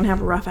lotion so I can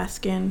have a rough ass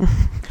skin.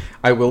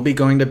 I will be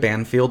going to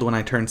Banfield when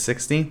I turn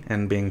 60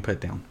 and being put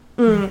down.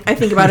 I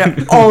think about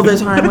it all the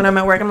time when I'm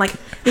at work. I'm like,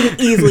 they can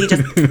easily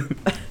just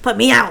put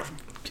me out.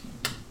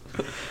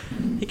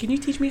 Hey, can you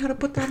teach me how to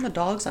put down the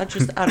dogs? Out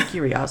of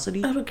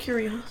curiosity. Out of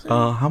curiosity.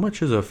 How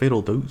much is a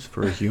fatal dose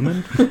for a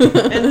human?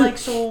 And like,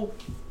 so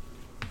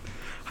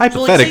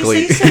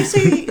Hypothetically.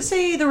 like,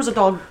 say there was a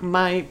dog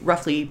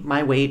roughly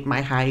my weight,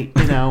 my height,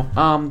 you know.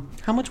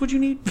 How much would you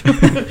need?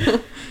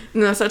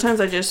 No,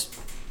 sometimes I just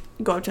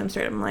go up to them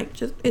straight. I'm like,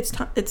 just it's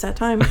that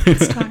time.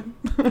 It's time.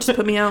 Just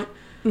put me out.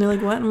 And they're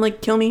like, what? I'm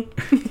like, kill me.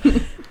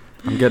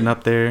 I'm getting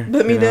up there.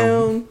 Put me you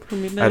know. down. Put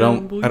me I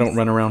down, don't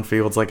run around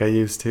fields like I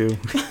used to.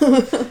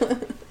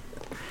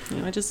 You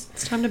know, it's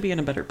time to be in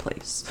a better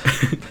place.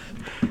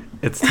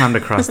 It's time to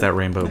cross that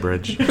rainbow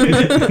bridge.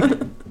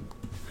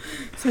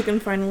 So I can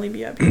finally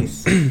be at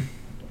peace.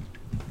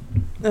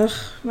 Ugh,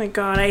 my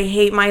God, I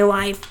hate my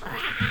life.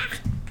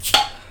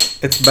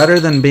 It's better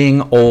than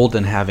being old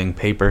and having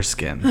paper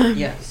skin.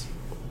 Yes.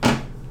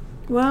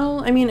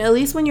 Well, I mean, at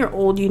least when you're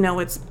old, you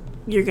know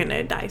you're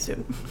gonna die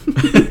soon.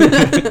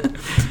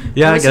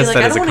 Yeah, I Honestly, guess like,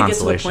 that I is don't a want to get to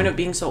the point consolation. of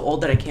being so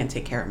old that I can't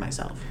take care of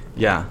myself.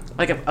 Yeah.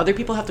 Like, if other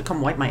people have to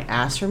come wipe my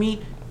ass for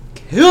me,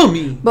 kill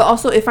me. But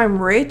also, if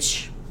I'm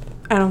rich,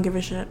 I don't give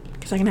a shit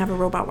because I can have a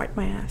robot wipe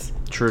my ass.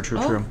 True.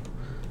 Oh.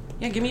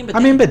 Yeah, give me a bidet. I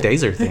mean,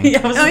 bidets are things.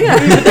 Yeah, Oh yeah.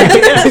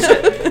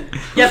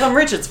 yeah, if I'm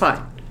rich, it's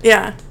fine.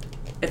 Yeah.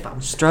 If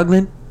I'm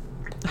struggling,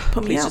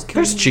 Put me please out. just kill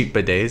There's me. cheap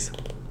bidets.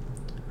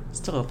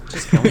 Still,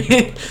 just kill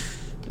me.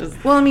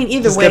 Well, I mean,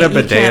 either Just way, get a you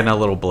bidet can't and a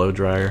little blow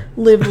dryer.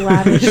 live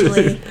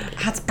lavishly.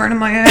 That's burning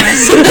my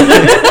ass.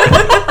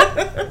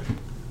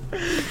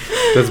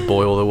 Just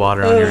boil the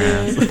water on your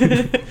ass.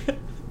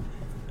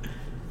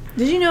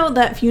 Did you know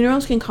that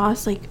funerals can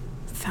cost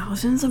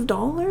thousands of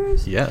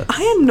dollars? Yes.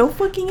 I had no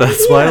fucking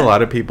That's idea. why a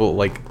lot of people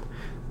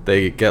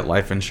they get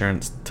life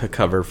insurance to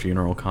cover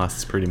funeral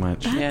costs, pretty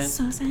much. That's Yeah.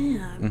 so sad.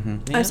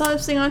 Mm-hmm. I saw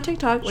this thing on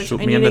TikTok, which Shoot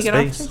I me need to into get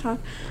off space. TikTok,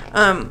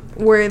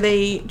 where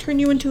they turn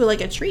you into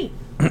like a tree.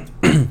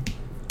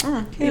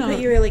 Oh, They put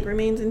your like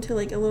remains into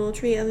like a little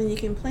tree, and then you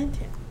can plant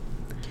it.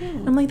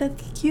 I'm like,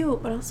 that's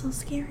cute, but also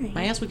scary.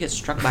 My ass would get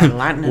struck by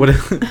lightning. What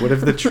if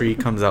the tree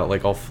comes out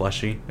like all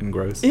fleshy and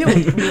gross? Ew.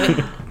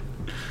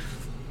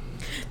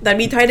 That'd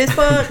be tight as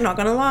fuck. Not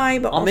gonna lie,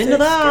 but I'm also into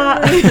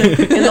that.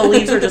 scary. And the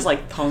leaves are just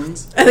like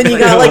tongues. And then you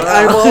got like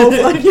eyeballs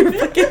on your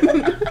fucking.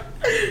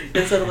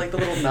 Instead of like the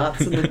little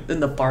nuts in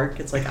the bark,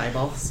 it's like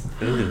eyeballs.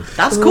 Ugh.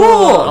 That's Ooh. cool.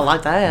 I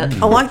like that.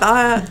 I like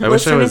that. I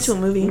Let's wish I turn it was into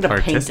a movie. to paint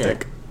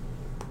artistic. it.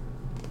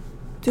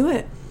 Do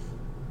it.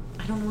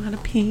 I don't know how to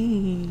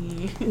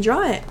pee.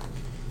 Draw it.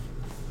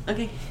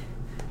 Okay.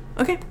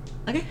 Okay.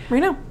 Okay. Right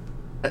now.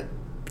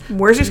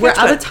 Where's your We're sketchbook?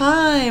 out of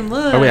time.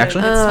 Look. Are we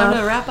actually? It's time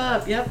to wrap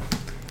up. Yep.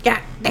 God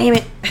damn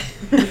it.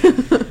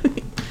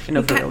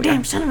 No, for real, we Goddamn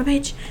got- son of a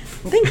bitch.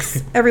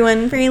 Thanks,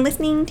 everyone, for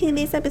listening to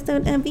this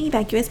episode of the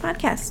Vacuous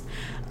Podcast.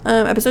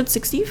 Episode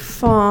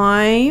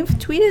 65.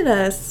 Tweeted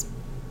us.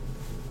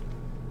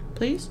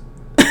 Please.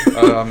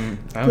 Oh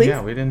Please?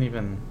 yeah, we didn't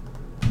even.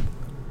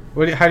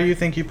 How do you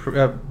think you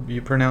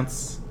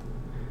pronounce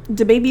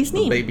The baby's the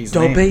name. baby's The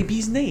name?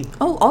 baby's name.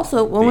 Oh,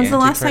 also, when The was the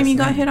last time you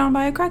got Antichrist hit on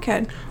by a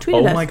crackhead?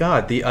 Tweeted Oh us. my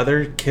god, the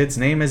other kid's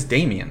name is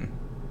Damien.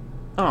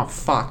 Oh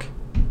fuck.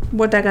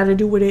 What that got to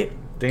do with it?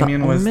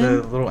 Damien was the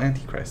Omen? little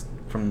Antichrist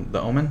from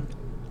The Omen.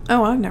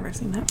 Oh, I've never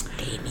seen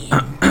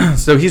that.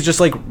 So he's just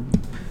like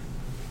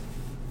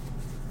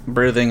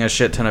birthing a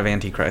shit ton of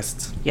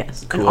Antichrists.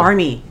 Yes. Cool. An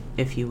army,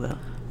 if you will.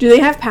 Do they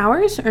have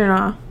powers or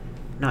not?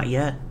 Not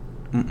yet.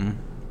 Mm-mm.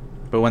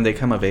 But when they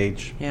come of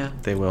age, Yeah.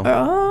 they will.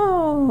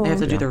 Oh. They have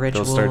to do the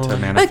ritual. They'll start to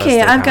manifest Okay,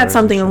 their I've got powers and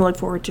something to shit. look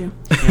forward to.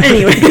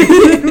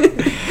 Anyway.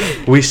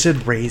 We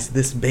should raise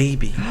this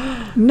baby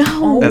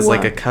No. as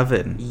like a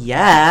coven.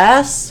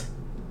 Yes.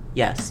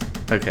 Yes.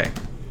 Okay,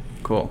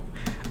 cool.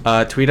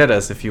 Tweet at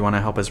us if you want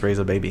to help us raise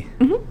a baby.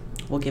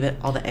 We'll give it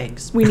all the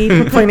eggs. We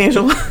need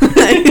financial. You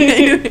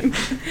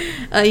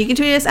can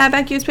tweet us at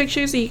Vacuous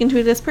Pictures, or you can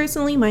tweet us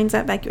personally. Mine's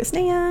at Vacuous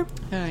Naya.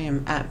 I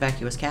am at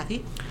Vacuous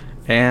Kathy.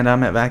 And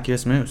I'm at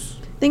Vacuous Moose.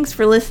 Thanks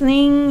for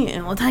listening,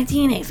 and we'll talk to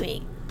you next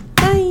week.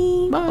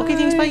 Bye. Okay,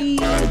 thanks.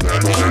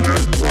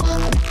 Bye.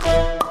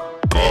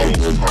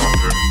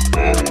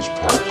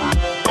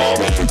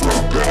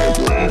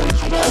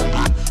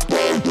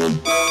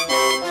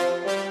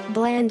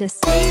 Blandis.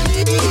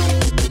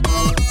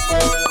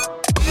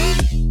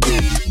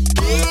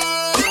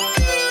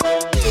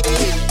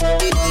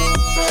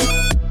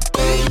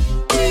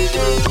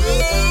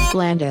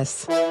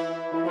 Blandis.